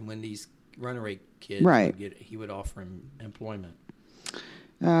stations, and when these runaway kids he would offer him employment.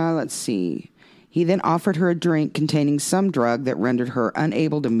 Let's see. He then offered her a drink containing some drug that rendered her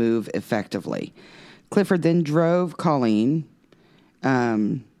unable to move effectively. Clifford then drove Colleen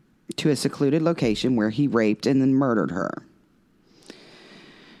to a secluded location where he raped and then murdered her.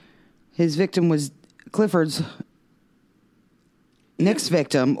 His victim was Clifford's next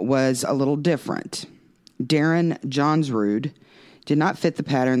victim was a little different. Darren Johnsrud did not fit the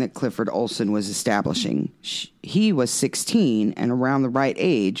pattern that Clifford Olson was establishing. He was 16 and around the right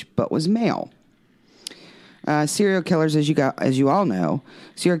age, but was male. Serial killers, as you all know,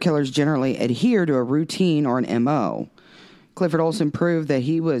 serial killers generally adhere to a routine or an MO. Clifford Olson proved that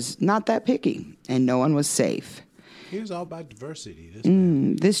he was not that picky, and no one was safe. He was all about diversity.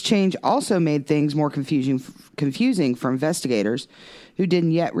 This change also made things more confusing for investigators who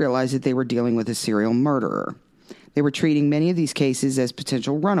didn't yet realize that they were dealing with a serial murderer. They were treating many of these cases as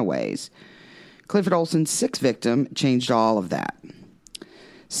potential runaways. Clifford Olson's sixth victim changed all of that.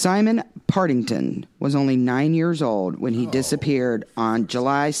 Simon Partington was only 9 years old when he disappeared on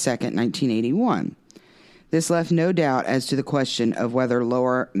July 2nd, 1981. This left no doubt as to the question of whether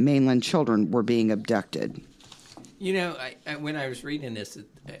Lower Mainland children were being abducted. When I was reading this,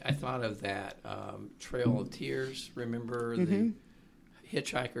 I thought of that Trail of Tears. Remember the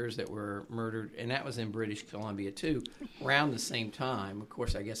hitchhikers that were murdered? And that was in British Columbia, too, around the same time. Of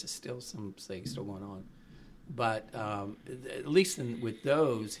course, I guess it's still some things still going on. But at least with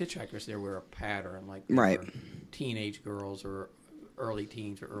those hitchhikers, there were a pattern, were teenage girls or early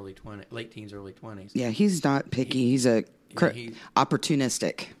teens or late teens, early 20s. Yeah, he's not picky. He's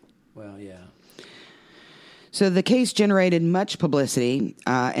opportunistic. Well, yeah. So the case generated much publicity,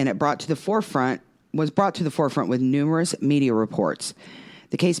 and it was brought to the forefront with numerous media reports.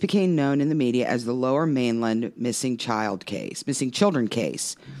 The case became known in the media as the Lower Mainland missing children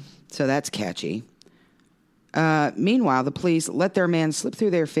case. So that's catchy. Meanwhile, the police let their man slip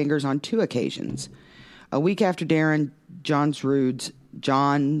through their fingers on 2 occasions. A week after Darren Johnsrud's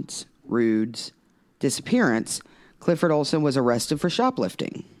disappearance, Clifford Olson was arrested for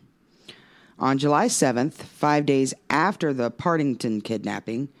shoplifting. On July 7th, 5 days after the Partington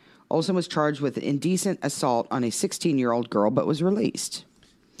kidnapping, Olson was charged with indecent assault on a 16-year-old girl but was released.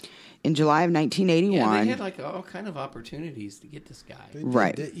 In July of 1981... Yeah, they had all kind of opportunities to get this guy.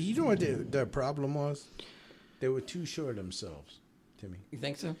 Right. You know what their problem was? They were too sure of themselves, Timmy. You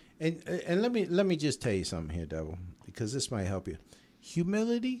think so? And let me just tell you something here, Devil, because this might help you.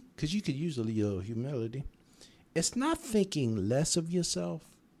 Humility, because you could use a little humility. It's not thinking less of yourself.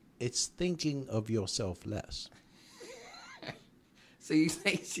 It's thinking of yourself less. So you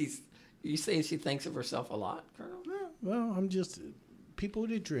saying she thinks of herself a lot, Colonel? Yeah, well, I'm just people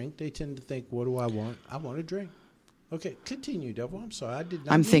that drink. They tend to think, "What do I want? I want to drink." Okay, continue, Devil. I'm sorry, I did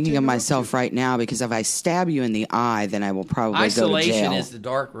not. I'm thinking of myself right now because if I stab you in the eye, then I will probably go to jail. Isolation is the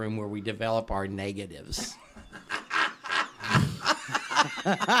dark room where we develop our negatives.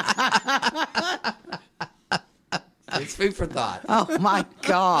 It's food for thought. Oh, my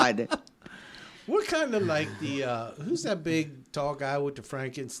God. We're kind of like the who's that big tall guy with the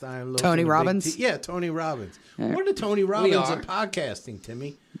Frankenstein look? Tony and the big Robbins? Yeah, Tony Robbins. We're the Tony Robbins are. of podcasting,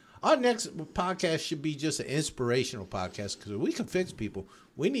 Timmy. Our next podcast should be just an inspirational podcast because we can fix people.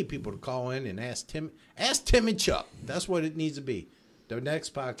 We need people to call in and ask Tim and Chuck. That's what it needs to be. The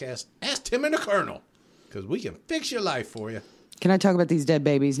next podcast, ask Tim and the Colonel because we can fix your life for you. Can I talk about these dead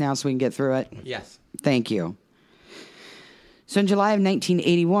babies now so we can get through it? Yes. Thank you. So in July of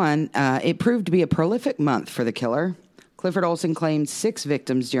 1981, it proved to be a prolific month for the killer. Clifford Olson claimed 6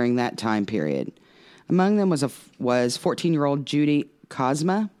 victims during that time period. Among them was 14-year-old Judy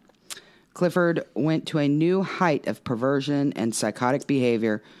Kozma. Clifford went to a new height of perversion and psychotic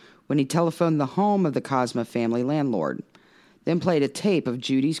behavior when he telephoned the home of the Kozma family landlord, then played a tape of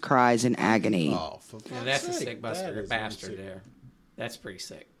Judy's cries in agony. Oh, for Yeah, that's a fuck's sick sake, bastard that is bastard unsick. there. That's pretty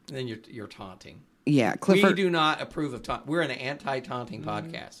sick. And then you're taunting. Yeah, We Clifford. do not approve of taunting. We're an anti-taunting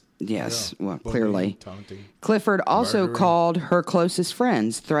podcast. Yes, well, Bullying, clearly. taunting. Clifford also Murdering. called her closest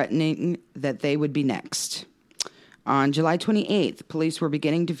friends, threatening that they would be next. On July 28th, police were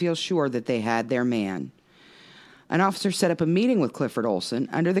beginning to feel sure that they had their man. An officer set up a meeting with Clifford Olson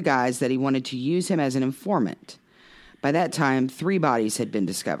under the guise that he wanted to use him as an informant. By that time, 3 bodies had been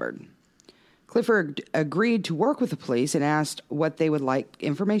discovered. Clifford agreed to work with the police and asked what they would like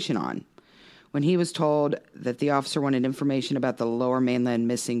information on. When he was told that the officer wanted information about the Lower Mainland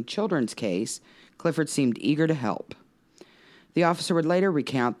missing children's case, Clifford seemed eager to help. The officer would later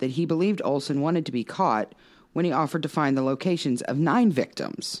recount that he believed Olson wanted to be caught when he offered to find the locations of 9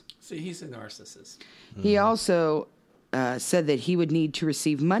 victims. See, he's a narcissist. He also said that he would need to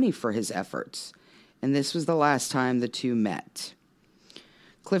receive money for his efforts, and this was the last time the two met.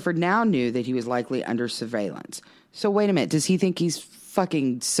 Clifford now knew that he was likely under surveillance. So wait a minute, does he think he's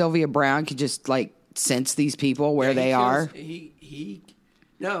fucking Sylvia Brown could just, like, sense these people where they are?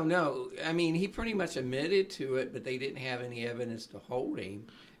 No. I mean, he pretty much admitted to it, but they didn't have any evidence to hold him,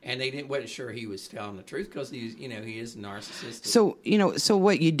 and they wasn't sure he was telling the truth because he is narcissistic. So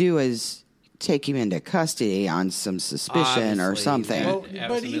what you do is take him into custody on some suspicion or Obviously, something. that- Well, That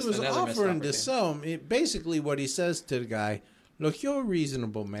but was he was another missed offering to opportunity. sell him. Basically, what he says to the guy, look, you're a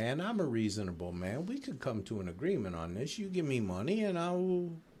reasonable man. I'm a reasonable man. We could come to an agreement on this. You give me money, and I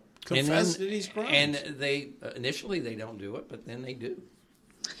will confess to these crimes. And they initially they don't do it, but then they do.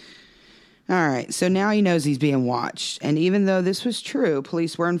 All right, so now he knows he's being watched. And even though this was true,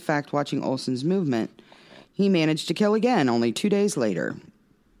 police were in fact watching Olson's movement. He managed to kill again only 2 days later.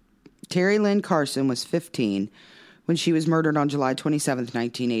 Terry Lynn Carson was 15 when she was murdered on July 27th,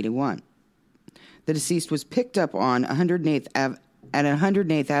 1981. The deceased was picked up on 108th at a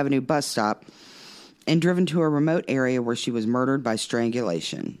 108th Avenue bus stop and driven to a remote area where she was murdered by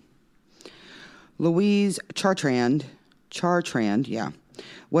strangulation. Louise Chartrand,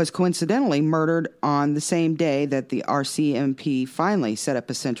 was coincidentally murdered on the same day that the RCMP finally set up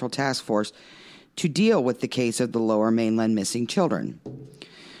a central task force to deal with the case of the Lower Mainland missing children.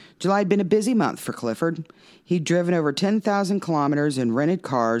 July had been a busy month for Clifford. He'd driven over 10,000 kilometers in rented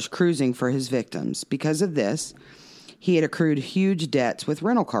cars cruising for his victims. Because of this, he had accrued huge debts with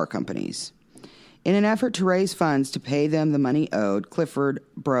rental car companies. In an effort to raise funds to pay them the money owed, Clifford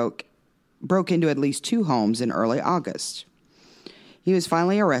broke into at least 2 homes in early August. He was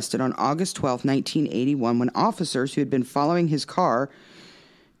finally arrested on August 12, 1981, when officers who had been following his car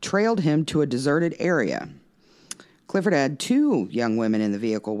trailed him to a deserted area. Clifford had 2 young women in the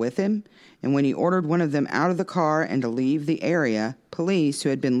vehicle with him, and when he ordered one of them out of the car and to leave the area, police who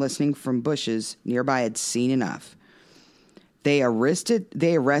had been listening from bushes nearby had seen enough. They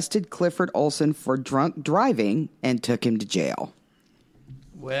arrested Clifford Olson for drunk driving and took him to jail.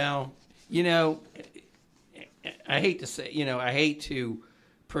 Well, I hate to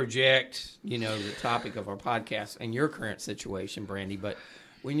project, the topic of our podcast and your current situation, Brandy, but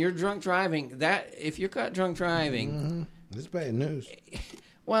when you're drunk driving, if you're caught drunk driving, It's bad news.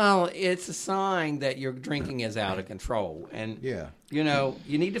 well, it's a sign that your drinking is out of control. And, Yeah. you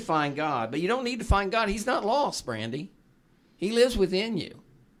need to find God. But you don't need to find God. He's not lost, Brandy. He lives within you.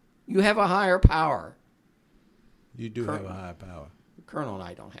 You have a higher power. You do have a high power. Colonel and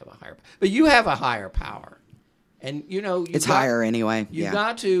I don't have a higher power. But you have a higher power. And, It's higher anyway. You've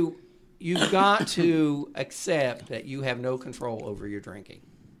got to accept that you have no control over your drinking.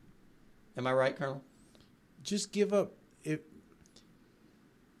 Am I right, Colonel? Just give up.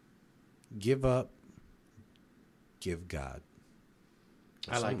 Give up. Give God.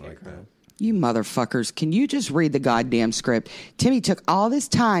 I like Something that, Colonel. You motherfuckers, can you just read the goddamn script? Timmy took all this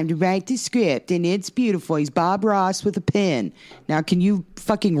time to write the script, and it's beautiful. He's Bob Ross with a pen. Now, can you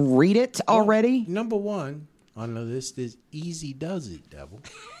fucking read it already? Number one on the list is Easy Does It, devil.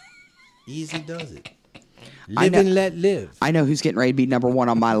 Easy Does It. Live and let live. I know who's getting ready to be number one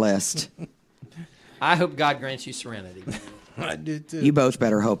on my list. I hope God grants you serenity. I do too. You both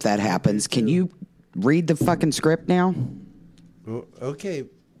better hope that happens. Can you read the fucking script now? Okay.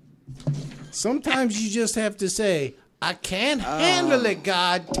 Sometimes you just have to say, I can't handle it,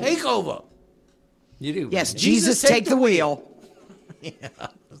 God. Take over. You do. Yes, Jesus take the wheel. Yeah.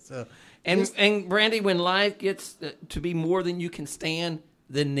 So, And Brandy, when life gets to be more than you can stand,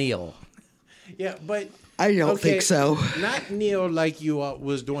 then kneel. yeah, but I don't think so. Not kneel like you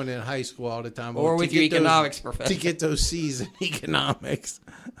was doing in high school all the time. Or with your economics professor. To get those C's in economics.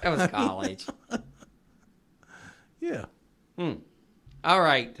 That was college. Yeah. All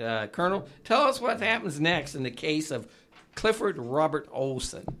right, Colonel, tell us what happens next in the case of Clifford Robert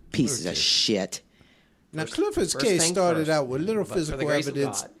Olson. Pieces of shit. Now, Clifford's first case thing started first, out with little but for the physical grace of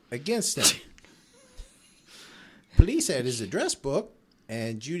evidence God. against him. Police had his address book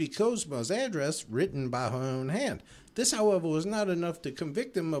and Judy Kozma's address written by her own hand. This, however, was not enough to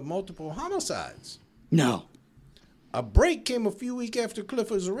convict him of multiple homicides. No. A break came a few weeks after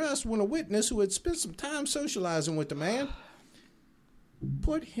Clifford's arrest when a witness who had spent some time socializing with the man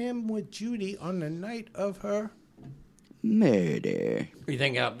put him with Judy on the night of her murder. What do you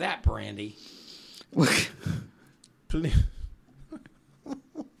think of that, Brandy?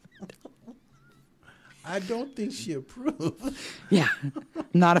 I don't think she approved. Yeah,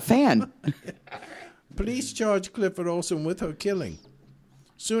 not a fan. Police charged Clifford Olson with her killing.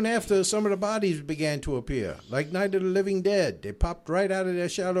 Soon after, some of the bodies began to appear. Like Night of the Living Dead, they popped right out of their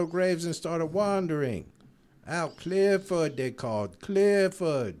shallow graves and started wandering. Out Clifford, they called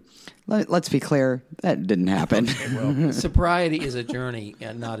Clifford. Let's be clear, that didn't happen. Well, Sobriety is a journey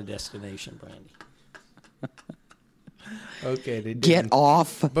and not a destination, Brandy. okay, they didn't. Get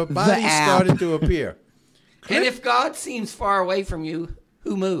off But the bodies app. started to appear. And if God seems far away from you,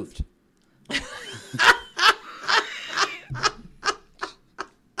 who moved?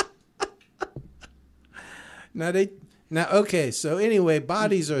 Okay, so anyway,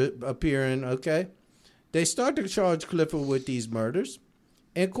 bodies are appearing, okay? They start to charge Clifford with these murders.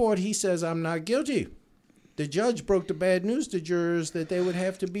 In court, he says, I'm not guilty. The judge broke the bad news to jurors that they would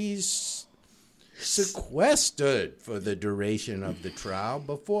have to be sequestered for the duration of the trial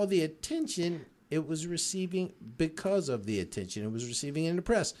because of the attention it was receiving in the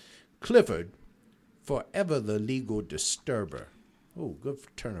press. Clifford, forever the legal disturber. Oh, good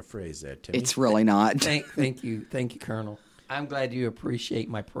turn of phrase there, Timmy. It's really not. Thank you, Colonel. I'm glad you appreciate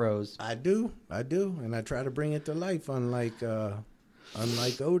my prose. I do, and I try to bring it to life, unlike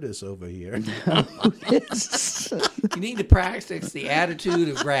Otis over here. You need to practice the attitude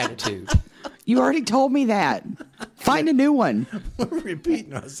of gratitude. You already told me that. Find a new one. We're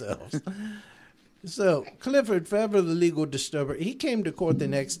repeating ourselves. So, Clifford, forever the legal disturber, he came to court the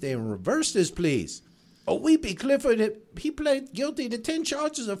next day and reversed his pleas. Oh, weepy Clifford, he pled guilty to 10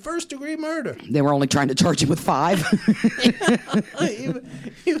 charges of first-degree murder. They were only trying to charge him with 5.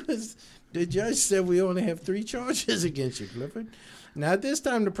 The judge said we only have 3 charges against you, Clifford. Now, at this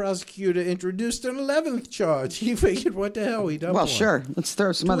time, the prosecutor introduced an 11th charge. He figured, what the hell, he done Well, for? sure. Let's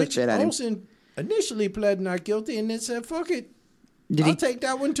throw some other shit at him. Olson initially pled not guilty and then said, fuck it. I'll take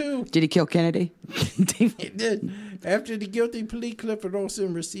that one, too. Did he kill Kennedy? He did. After the guilty plea, Clifford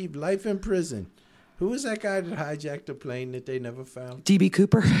Olson received life in prison. Who was that guy that hijacked the plane that they never found? D.B.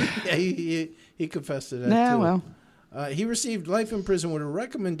 Cooper? Yeah, he confessed to that, Nah, too. well. He received life in prison with a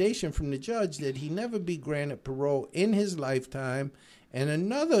recommendation from the judge that he never be granted parole in his lifetime, and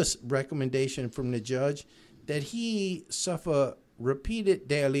another recommendation from the judge that he suffer repeated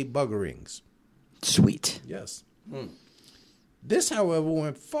daily buggerings. Sweet. Yes. This, however,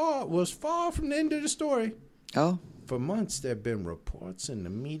 was far from the end of the story. Oh? For months, there have been reports in the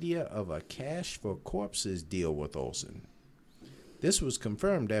media of a cash for corpses deal with Olson. This was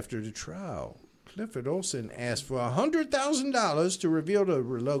confirmed after the trial. Clifford Olson asked for $100,000 to reveal the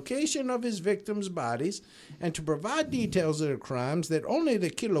location of his victims' bodies and to provide details of the crimes that only the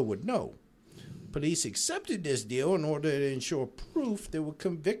killer would know. Police accepted this deal in order to ensure proof that would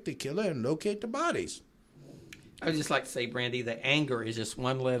convict the killer and locate the bodies. I would just like to say, Brandy, that anger is just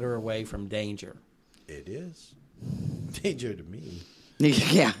one letter away from danger. It is. Danger to me.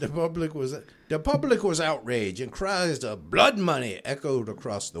 Yeah. The public was outraged, and cries of blood money echoed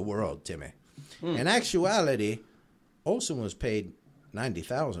across the world, Timmy. In actuality, Olson was paid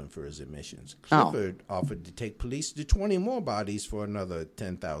 $90,000 for his admissions. Oh. Clifford offered to take police to 20 more bodies for another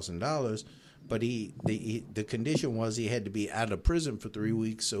 $10,000, but the condition was he had to be out of prison for 3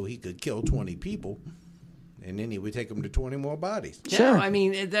 weeks so he could kill 20 people, and then he would take them to 20 more bodies. Sure. I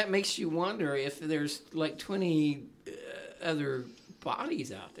mean, that makes you wonder if there's like 20 other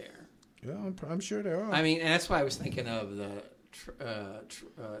bodies out there. Yeah, I'm sure there are. I mean, and that's why I was thinking of the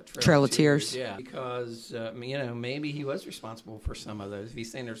Trail of Tears. Yeah, because maybe he was responsible for some of those. If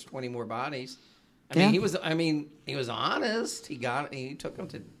he's saying there's 20 more bodies, I mean, he was honest. He took them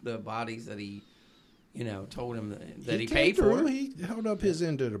to the bodies that he, told him that he paid for. He held up his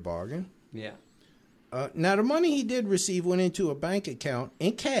end of the bargain. Yeah. Now, the money he did receive went into a bank account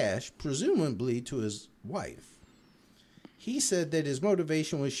in cash, presumably to his wife. He said that his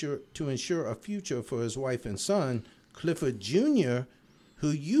motivation was to ensure a future for his wife and son, Clifford Jr., who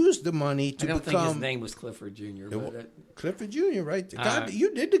used the money to become... I don't think his name was Clifford Jr. Clifford Jr., right?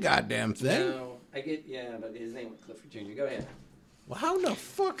 You did the goddamn thing. No, but his name was Clifford Jr. Go ahead. Well, how the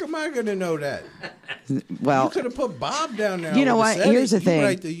fuck am I going to know that? Well, you could have put Bob down there. You know what? Here's the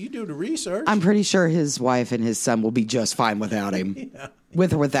thing. You do the research. I'm pretty sure his wife and his son will be just fine without him. Yeah.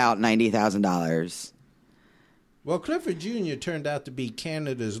 With or without $90,000. Well, Clifford Jr. turned out to be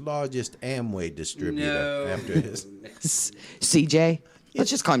Canada's largest Amway distributor after his... CJ?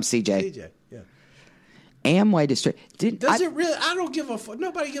 Let's just call him CJ. CJ, yeah. Amway distributor. Does it really? I don't give a fuck.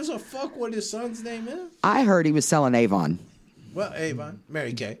 Nobody gives a fuck what his son's name is. I heard he was selling Avon. Well, Avon.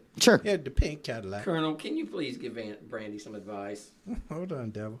 Mary Kay. Sure. He had the pink Cadillac. Colonel, can you please give Brandy some advice? Hold on,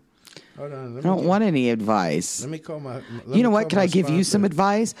 devil. Hold on. I don't want any advice. Let me call my... You know what? Can I give you some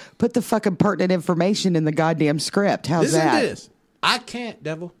advice? Put the fucking pertinent information in the goddamn script. How's that? Listen to this. I can't,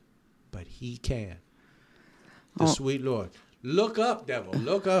 devil, but he can. The sweet Lord. Look up, devil.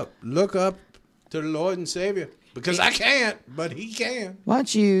 Look up. Look up to the Lord and Savior. Because I can't, but he can. Why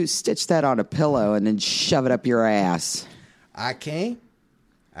don't you stitch that on a pillow and then shove it up your ass? I came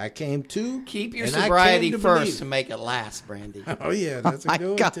too. Keep your sobriety first to make it last, Brandy. Oh, yeah. That's My a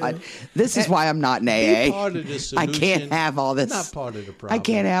good God. one, too. This is why I'm not in AA. Be part of the solution. I can't have all this. Not part of the problem. I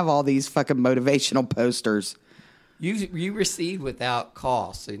can't have all these fucking motivational posters. You received without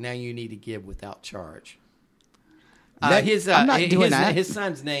cost, so now you need to give without charge. I'm not doing that. His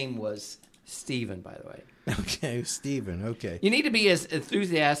son's name was Stephen, by the way. Okay, Stephen, okay. You need to be as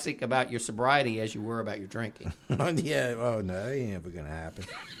enthusiastic about your sobriety as you were about your drinking. Yeah, oh no, that ain't ever gonna happen.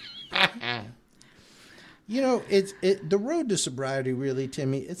 You know, the road to sobriety, really,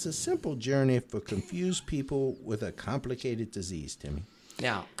 Timmy, it's a simple journey for confused people with a complicated disease, Timmy.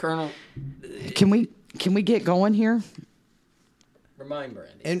 Now, Colonel, Can we get going here? remind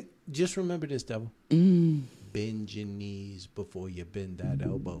Brandy. And just remember this, devil. Bend your knees before you bend that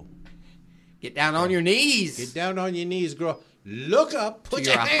elbow. Get down on your knees. Get down on your knees, girl. Look up. Put to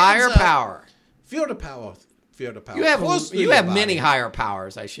your your hands higher up. power. Feel the power. Feel the power. You have many higher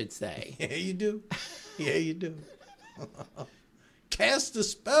powers, I should say. Yeah, you do. Yeah, you do. Cast a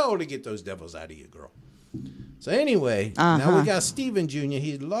spell to get those devils out of you, girl. So anyway, now we got Stephen Jr.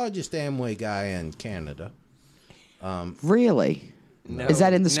 He's the largest Amway guy in Canada. Really? No, Is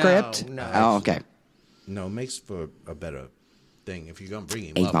that in the script? No. Oh, okay. No, makes for a better thing. If you're going to bring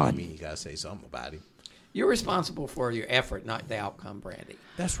him up, Avon. I mean, you got to say something about him. You're responsible for your effort, not the outcome, Brandy.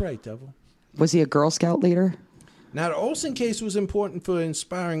 That's right, devil. Was he a Girl Scout leader? Now, the Olson case was important for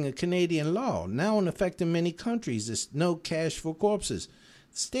inspiring a Canadian law, now in effect in many countries. There's no cash for corpses.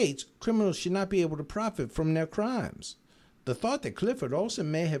 States, criminals should not be able to profit from their crimes. The thought that Clifford Olson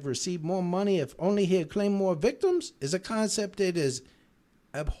may have received more money if only he had claimed more victims is a concept that is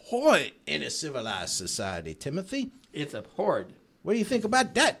abhorrent in a civilized society, Timothy. It's abhorred. What do you think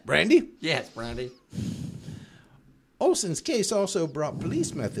about that, Brandy? Yes, Brandy. Olson's case also brought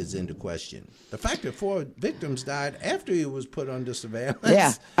police methods into question. The fact that 4 victims died after he was put under surveillance.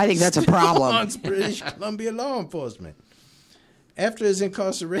 Yeah, I think that's a still problem. haunts British Columbia law enforcement. After his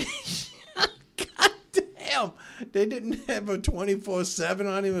incarceration, God damn, they didn't have a 24/7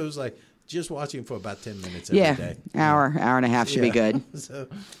 on him. It was like just watching for about 10 minutes every day. Hour and a half should be good. So,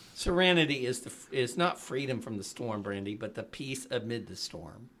 Serenity is not freedom from the storm, Brandy, but the peace amid the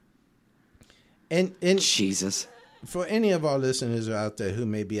storm. and Jesus. for any of our listeners out there who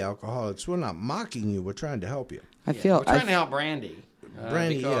may be alcoholics, we're not mocking you. We're trying to help you. I feel We're trying to help Brandy.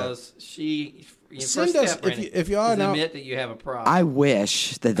 Brandy, because she. Send first us- step, Brandy, if you are is now- admit that you have a problem. I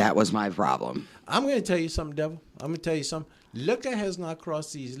wish that was my problem. I'm going to tell you something, devil. I'm going to tell you something. Liquor has not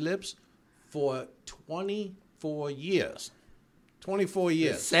crossed these lips for 24 years. 24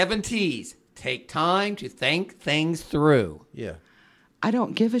 years. 7 T's. Take time to think things through. Yeah. I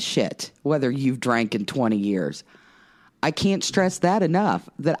don't give a shit whether you've drank in 20 years. I can't stress that enough,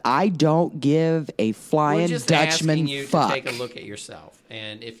 that I don't give a We're flying just Dutchman asking you fuck. to take a look at yourself,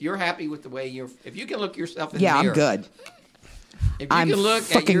 and if you're happy with the way if you can look yourself in Yeah, the I'm mirror, good. If you I'm can look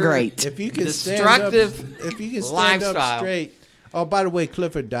fucking at your great. If you can destructive stand up lifestyle. straight. Oh, by the way,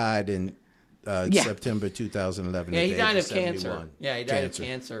 Clifford died in September 2011. Yeah, at he the died age of cancer. 71. Yeah, he died of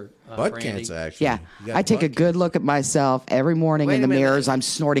cancer. Butt Brandy. cancer, actually. Yeah, He got I take a butt good look at myself every morning Wait in a the minute. mirrors. I'm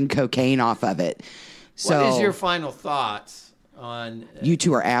snorting cocaine off of it. So What is your final thoughts on you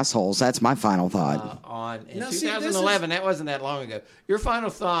two are assholes. That's my final thought. in Now, see, this 2011? That wasn't that long ago. Your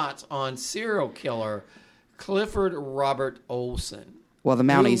final thoughts on serial killer Clifford Robert Olson, Well, the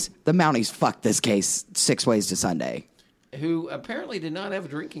Mounties fucked this case 6 ways to Sunday. who apparently did not have a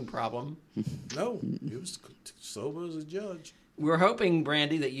drinking problem. No, he was sober as a judge. We're hoping,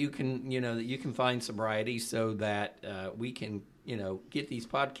 Brandy, that you can find sobriety so that we can get these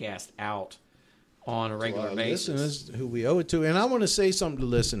podcasts out on a regular Our basis. listeners who we owe it to. And I want to say something to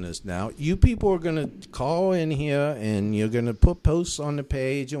listeners now. You people are going to call in here and you're going to put posts on the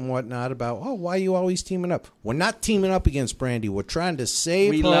page and whatnot about, why are you always teaming up? We're not teaming up against Brandy. We're trying to save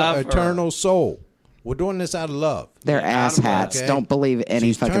We love her her. eternal soul. We're doing this out of love. They're out of asshats. Okay. Don't believe any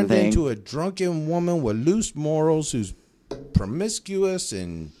She's fucking turned thing. into a drunken woman with loose morals who's promiscuous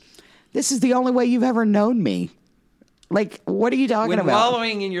and... This is the only way you've ever known me. Like, what are you talking When about?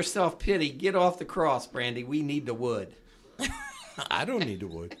 wallowing in your self-pity, get off the cross, Brandy. We need the wood. I don't need the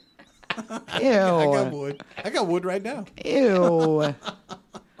wood. Ew. I got wood. I got wood right now. Ew.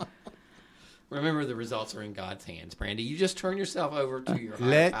 Remember, the results are in God's hands, Brandy. You just turn yourself over to your higher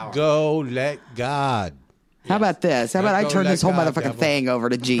Let power. go, let God. How about this? How about I go, turn let this whole God, motherfucking devil. thing over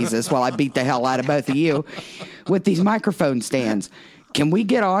to Jesus while I beat the hell out of both of you with these microphone stands? Can we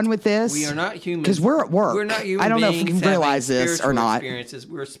get on with this? We are not humans. Because we're at work. We're not human I don't know if beings you realize having this or spiritual not. Experiences.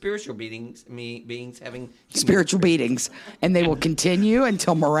 We're spiritual beings having human Spiritual beatings. And they will continue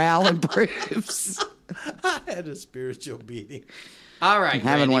until morale improves. I had a spiritual beating. All right,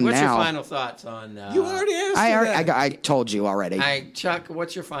 having Brandy, one what's now. your final thoughts on... You already asked I told you already. Chuck,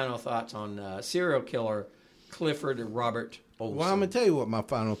 what's your final thoughts on serial killer Clifford Robert Olson? Well, I'm gonna tell you what my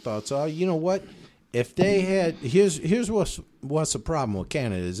final thoughts are. You know what? If they had here's what's the problem with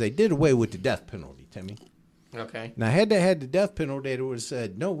Canada is they did away with the death penalty, Timmy. Okay. Now, had they had the death penalty, they would have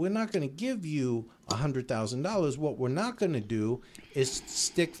said, no, we're not going to give you $100,000. What we're not going to do is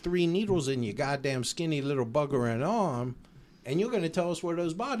stick 3 needles in your goddamn skinny little bugger in arm, and you're going to tell us where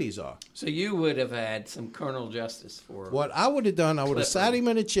those bodies are. So you would have had some carnal justice for... What I would have done, I would have sat Clifford. him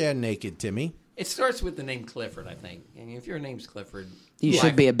in a chair naked, Timmy. It starts with the name Clifford, I think. And if your name's Clifford... You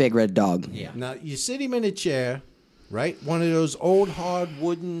should be a big red dog. Yeah. Now, you sit him in a chair, right? One of those old hard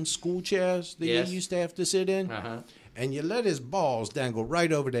wooden school chairs that Yes. you used to have to sit in. Uh-huh. And you let his balls dangle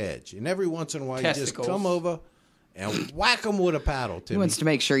right over the edge. And every once in a while, you just Testicles. come over and whack him with a paddle, He Timmy. wants to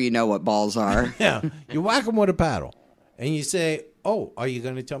make sure you know what balls are. Yeah, you whack him with a paddle. And you say, oh, are you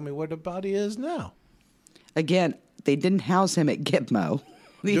going to tell me where the body is now? Again, they didn't house him at Gitmo.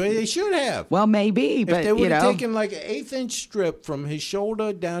 They should have. Well, maybe, If but they would you have know. taken like an 1/8-inch strip from his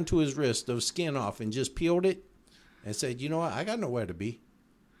shoulder down to his wrist of skin off and just peeled it and said, you know what, I got nowhere to be.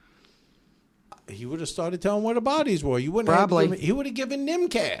 He would have started telling where the bodies were. You wouldn't Probably. have he would have given them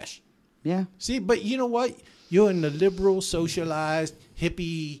cash. Yeah. See, but you know what? You're in the liberal, socialized,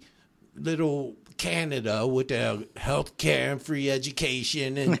 hippie little Canada with their health care and free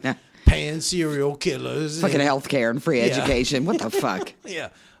education and paying serial killers. Fucking and, health care and free education. What the fuck? Yeah,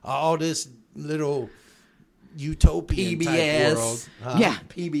 all this little utopian type PBS. world. Yeah.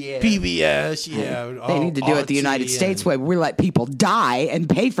 PBS. PBS, yeah. They need to do it the United States way. We let people die and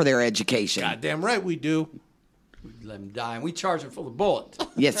pay for their education. Goddamn right we do. Let them die, and we charge them full of bullets.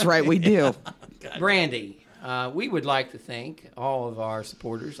 Yes, right, we do. Brandy, we would like to thank all of our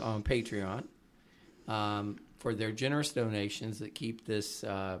supporters on Patreon for their generous donations that keeps us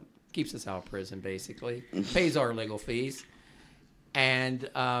out of prison, basically, pays our legal fees. And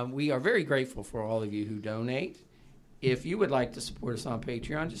we are very grateful for all of you who donate. If you would like to support us on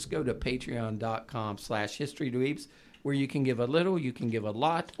Patreon, just go to patreon.com/historydweebs, where you can give a little, you can give a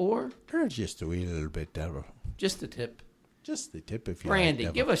lot, or Or just a wee little bit, devil. just a tip. Just the tip if you Brandy,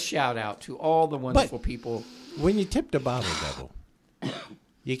 like, give devil. a shout out to all the wonderful people. When you tip the bottle, devil,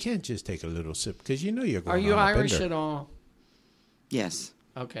 you can't just take a little sip because you know you're going Are you on a Irish bender. at all? Yes.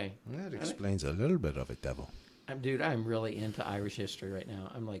 Okay. That explains a little bit of it, devil. Dude, I'm really into Irish history right now.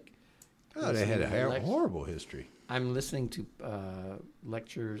 I'm like, Oh, they had a listening to horrible history. I'm listening to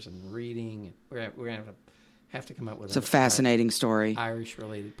lectures and reading. We're gonna have to come up with It's a fascinating story. Irish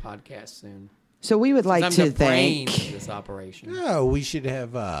related podcast soon. So we would like I'm to the brain thank. of this operation. No, we should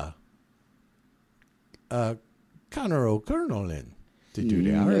have Connor O'Connell in to do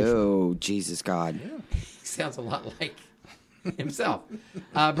the Irish. Oh, Jesus God. He sounds a lot like himself.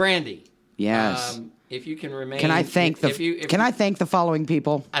 Brandy. Yes. If you can remain. Can I thank I thank the following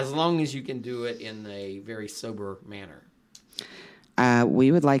people? As long as you can do it in a very sober manner.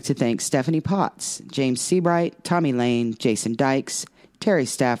 We would like to thank Stephanie Potts, James Seabright, Tommy Lane, Jason Dykes, Terry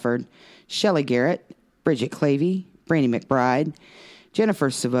Stafford, Shelley Garrett, Bridget Clavey, Brandy McBride, Jennifer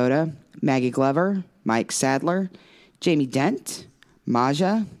Savoda, Maggie Glover, Mike Sadler, Jamie Dent,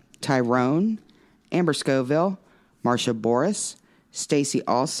 Maja, Tyrone, Amber Scoville, Marsha Boris, Stacy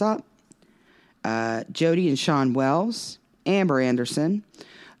Alsop, Jody and Sean Wells, Amber Anderson,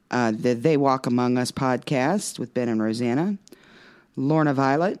 the They Walk Among Us podcast with Ben and Rosanna, Lorna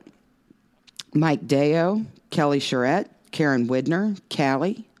Violet, Mike Deo, Kelly Charette, Karen Widner,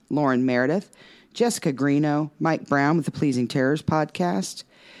 Callie, Lauren Meredith, Jessica Greeno, Mike Brown with the Pleasing Terrors podcast,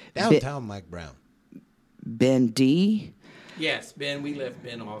 Downtown Mike Brown, Ben D. Yes, Ben, we left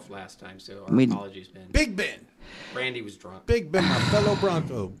Ben off last time, so our apologies, Ben. Big Ben. Brandy was drunk. Big Ben, my fellow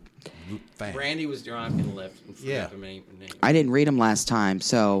Bronco fan. Brandy was drunk and left. I didn't read them last time,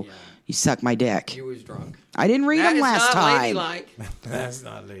 so you suck my dick. You was drunk. I didn't read them last time. Ladylike. That's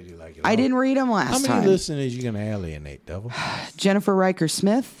not ladylike at all. I didn't read them last time. How many listeners you going to alienate, Devil? Jennifer Riker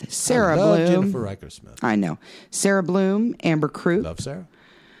Smith, Sarah I love Bloom. Jennifer Riker Smith. I know. Sarah Bloom, Amber Croup. Love Sarah.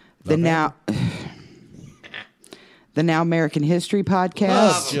 The Now American History podcast.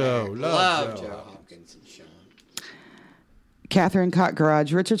 Love Joe. Love Joe Hopkins and Sean. Catherine Cott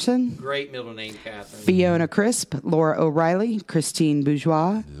Garage Richardson. Great middle name, Catherine. Fiona Crisp, Laura O'Reilly, Christine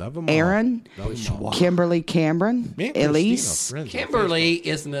Bourgeois, Love 'em all. Aaron, Love 'em all. Kimberly Cameron, Me and Elise. Christine are friends on Kimberly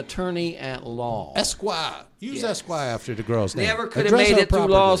is an attorney at law. Esquire. Use Esquire after the girl's name. Never could have Address made her it through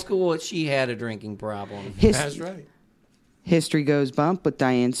properly. law school if she had a drinking problem. That's right. History Goes Bump with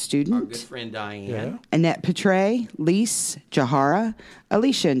Diane Our good Student, friend Diane. Yeah. Annette Petray, Lise, Jahara,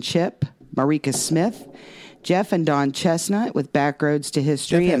 Alicia and Chip, Marika Smith, Jeff and Don Chestnut with Backroads to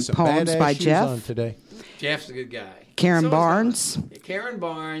History Jeff and has some Poems badass by shoes Jeff. on today. Jeff's a good guy. Karen So is Barnes. Don. Karen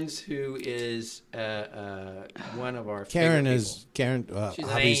Barnes, who is one of our Karen favorite is Karen. She's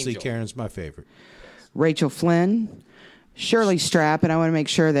an Obviously, angel. Karen's my favorite. Rachel Flynn, Shirley Strapp, and I want to make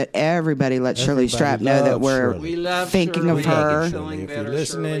sure that everybody lets Shirley Everybody Strapp know that loves we're Shirley. We love thinking Shirley. of her. Feeling If better, you're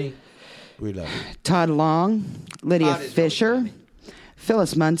listening, Shirley. we love you. Todd Long, Lydia Todd is really Fisher, funny.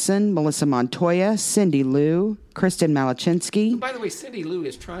 Phyllis Munson, Melissa Montoya, Cindy Lou, Kristen Malachinsky, By the way, Cindy Lou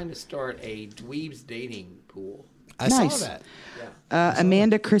is trying to start a dweebs dating pool. I Nice. saw that.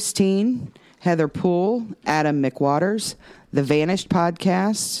 Amanda Christine, Heather Poole, Adam McWaters, The Vanished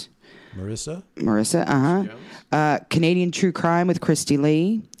Podcast, Marissa. Canadian True Crime with Christy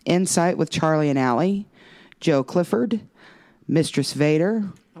Lee, Insight with Charlie and Allie, Joe Clifford, Mistress Vader.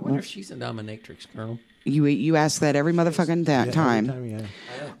 I wonder if she's a dominatrix, girl. You ask that every motherfucking time. Every time,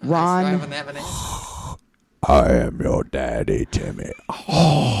 yeah. Ron, I am your daddy, Timmy.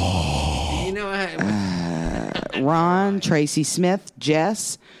 You know, Ron, Tracy Smith,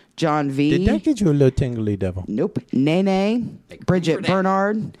 Jess, John V. Did that get you a little tingly, Devil? Nope. Nene, Bridget for that.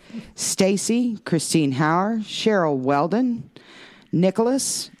 Bernard, Stacy, Christine Hauer, Cheryl Weldon,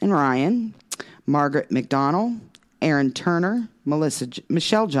 Nicholas and Ryan, Margaret McDonald, Aaron Turner,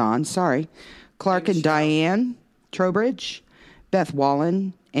 Michelle John, Clark and Diane Trowbridge, Beth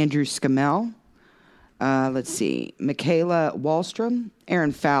Wallen, Andrew Scamell, let's see, Michaela Wallstrom,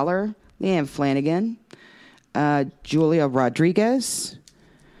 Aaron Fowler, Leanne Flanagan, Julia Rodriguez,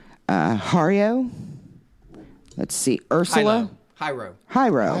 Hario, let's see, Ursula. Hyro.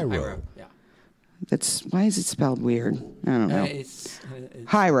 Hyro. Yeah. That's why is it spelled weird? I don't know. It's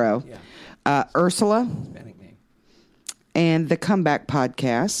Hyro. yeah, Ursula Hispanic name. and the Comeback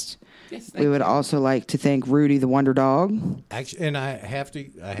Podcast. Yes, We would also like to thank Rudy the Wonder Dog. Actually, and I have to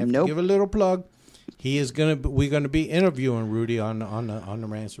Nope. give a little plug. He is we're gonna be interviewing Rudy on the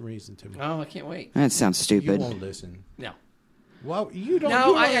Ransom Reason, Timmy. Oh, I can't wait. That sounds You stupid. won't listen. No. Well, you don't. No,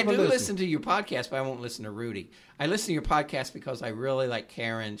 you don't I ever do listen to your podcast, but I won't listen to Rudy. I listen to your podcast because I really like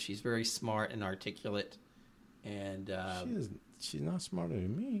Karen. She's very smart and articulate. And She's not smarter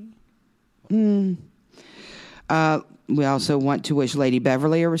than me. We also want to wish Lady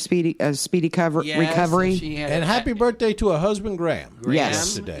Beverly a speedy recovery. She had And happy birthday to her husband Graham. Graham,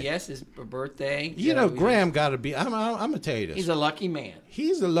 Yes. Today. Yes, his birthday. You know, Graham got to be. I'm gonna tell you this. He's a lucky man.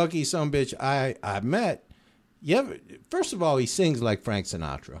 He's the lucky son bitch I met. First of all, he sings like Frank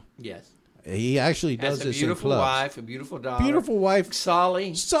Sinatra. Yes. He actually does Has a this in beautiful clubs. wife, a beautiful daughter. Beautiful wife.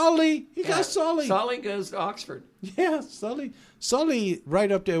 Sully. Sully. He got Sully. Sully goes to Oxford. Yeah, Sully. Sully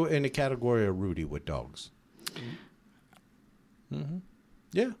right up there in the category of Rudy with dogs. Mm-hmm.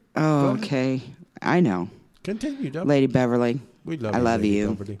 Yeah. Oh, okay. I know. Continue, Dub. Lady Beverly. We love I you, love Lady you.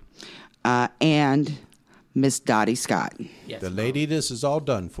 Beverly. And Miss Dottie Scott. Yes, The lady this is all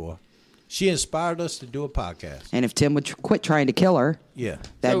done for. She inspired us to do a podcast. And if Tim would quit trying to kill her, Yeah.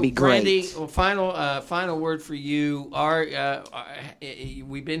 that'd be great. Brandy, well, final word for you.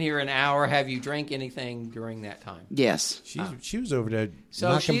 We've been here an hour. Have you drank anything during that time? Yes. She was over there So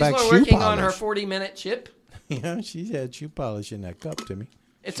knocking she's back shoe working on her polish. 40-minute chip. Yeah, she had shoe polish in that cup, Timmy.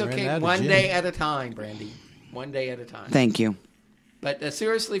 It's She ran okay. out of One gin. day at a time, Brandy. One day at a time. Thank you. But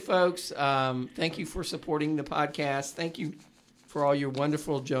seriously, folks, thank you for supporting the podcast. Thank you for all your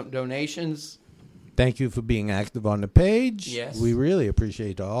wonderful donations. Thank you for being active on the page. Yes. We really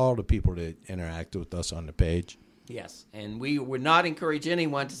appreciate all the people that interact with us on the page. Yes, and we would not encourage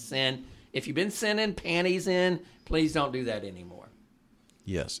anyone to send. If you've been sending panties in, please don't do that anymore.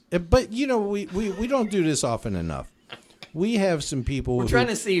 Yes. But, you know, we don't do this often enough. We have some people We're who trying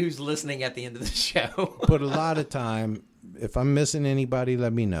to see who's listening at the end of the show. put a lot of time. If I'm missing anybody,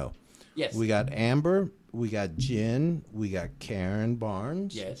 let me know. Yes. We got Amber. We got Jen. We got Karen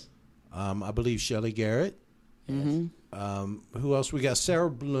Barnes. Yes. I believe Shelley Garrett. Mm-hmm. Who else? We got Sarah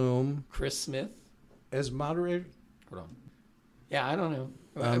Bloom Chris Smith. as moderator. Hold on. Yeah, I don't know.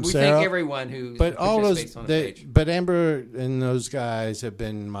 We Sarah, thank everyone who But all those, participates on the page. but Amber and those guys have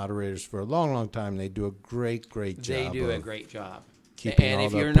been moderators for a long, long time. They do a great job. They do a of great job. keeping And all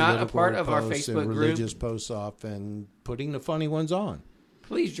if the you're not a political part of our posts and Facebook group, religious posts off and putting the funny ones on.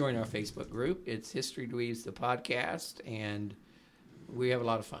 please join our Facebook group. It's History Dweebs, the podcast, and we have a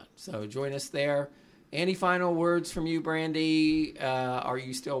lot of fun. So join us there. Any final words from you, Brandy? Are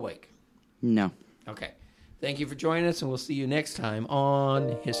you still awake? No. Okay. Thank you for joining us, and we'll see you next time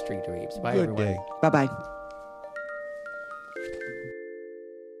on History Dweebs. Bye, Good everyone. day. Bye-bye.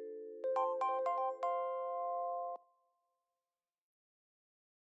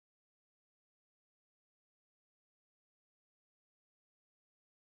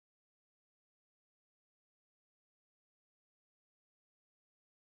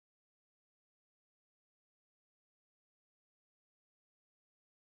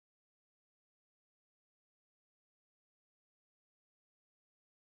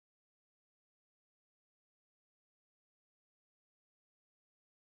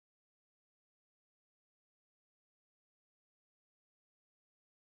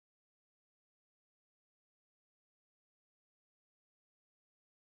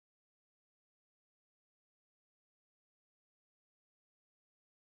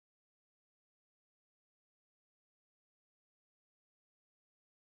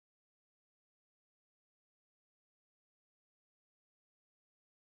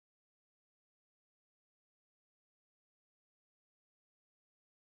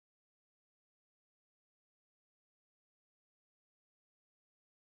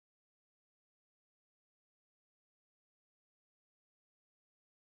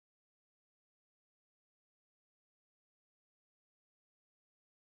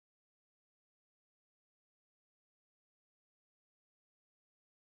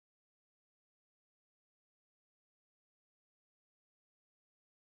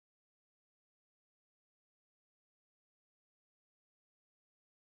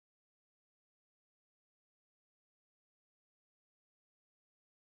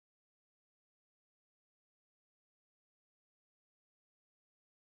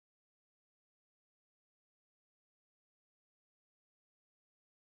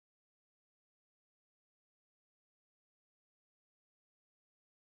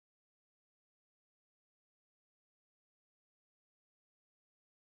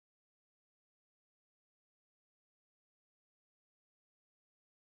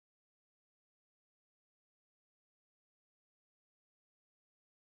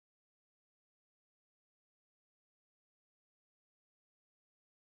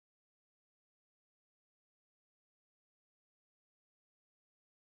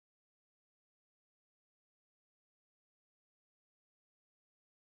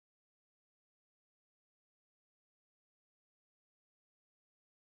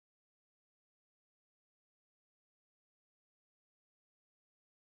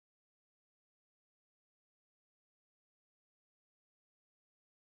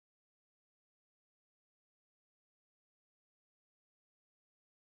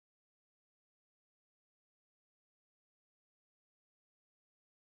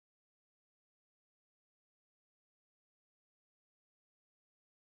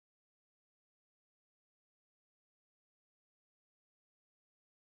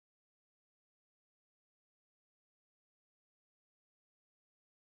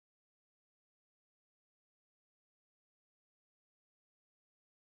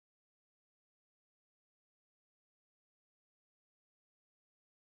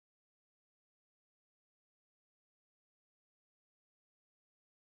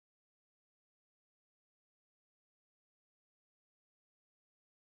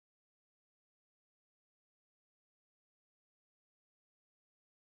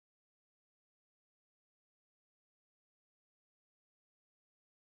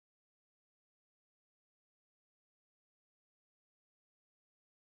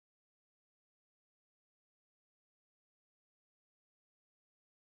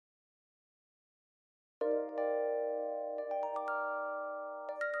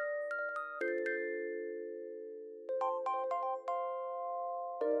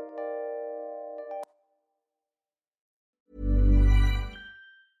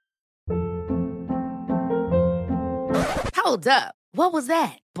 Hold up. What was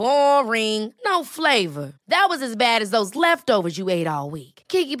that? Boring. No flavor. That was as bad as those leftovers you ate all week.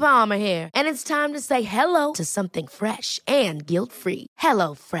 Keke Palmer here, and it's time to say hello to something fresh and guilt-free.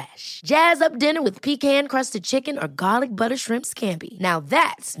 Hello Fresh. Jazz up dinner with pecan-crusted chicken or garlic butter shrimp scampi. Now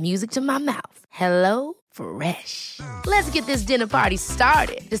that's music to my mouth. Hello Fresh. Let's get this dinner party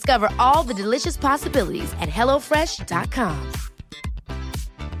started. Discover all the delicious possibilities at hellofresh.com.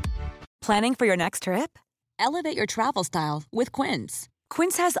 Planning for your next trip? Elevate your travel style with Quince.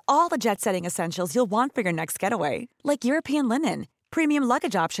 Quince has all the jet-setting essentials you'll want for your next getaway, like European linen, premium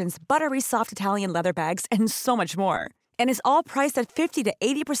luggage options, buttery soft Italian leather bags, and so much more. And is all priced at 50 to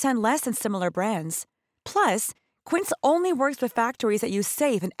 80% less than similar brands. Plus, Quince only works with factories that use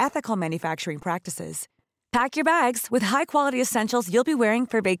safe and ethical manufacturing practices. Pack your bags with high-quality essentials you'll be wearing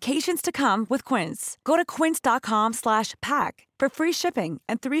for vacations to come with Quince. Go to quince.com/pack for free shipping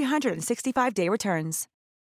and 365-day returns.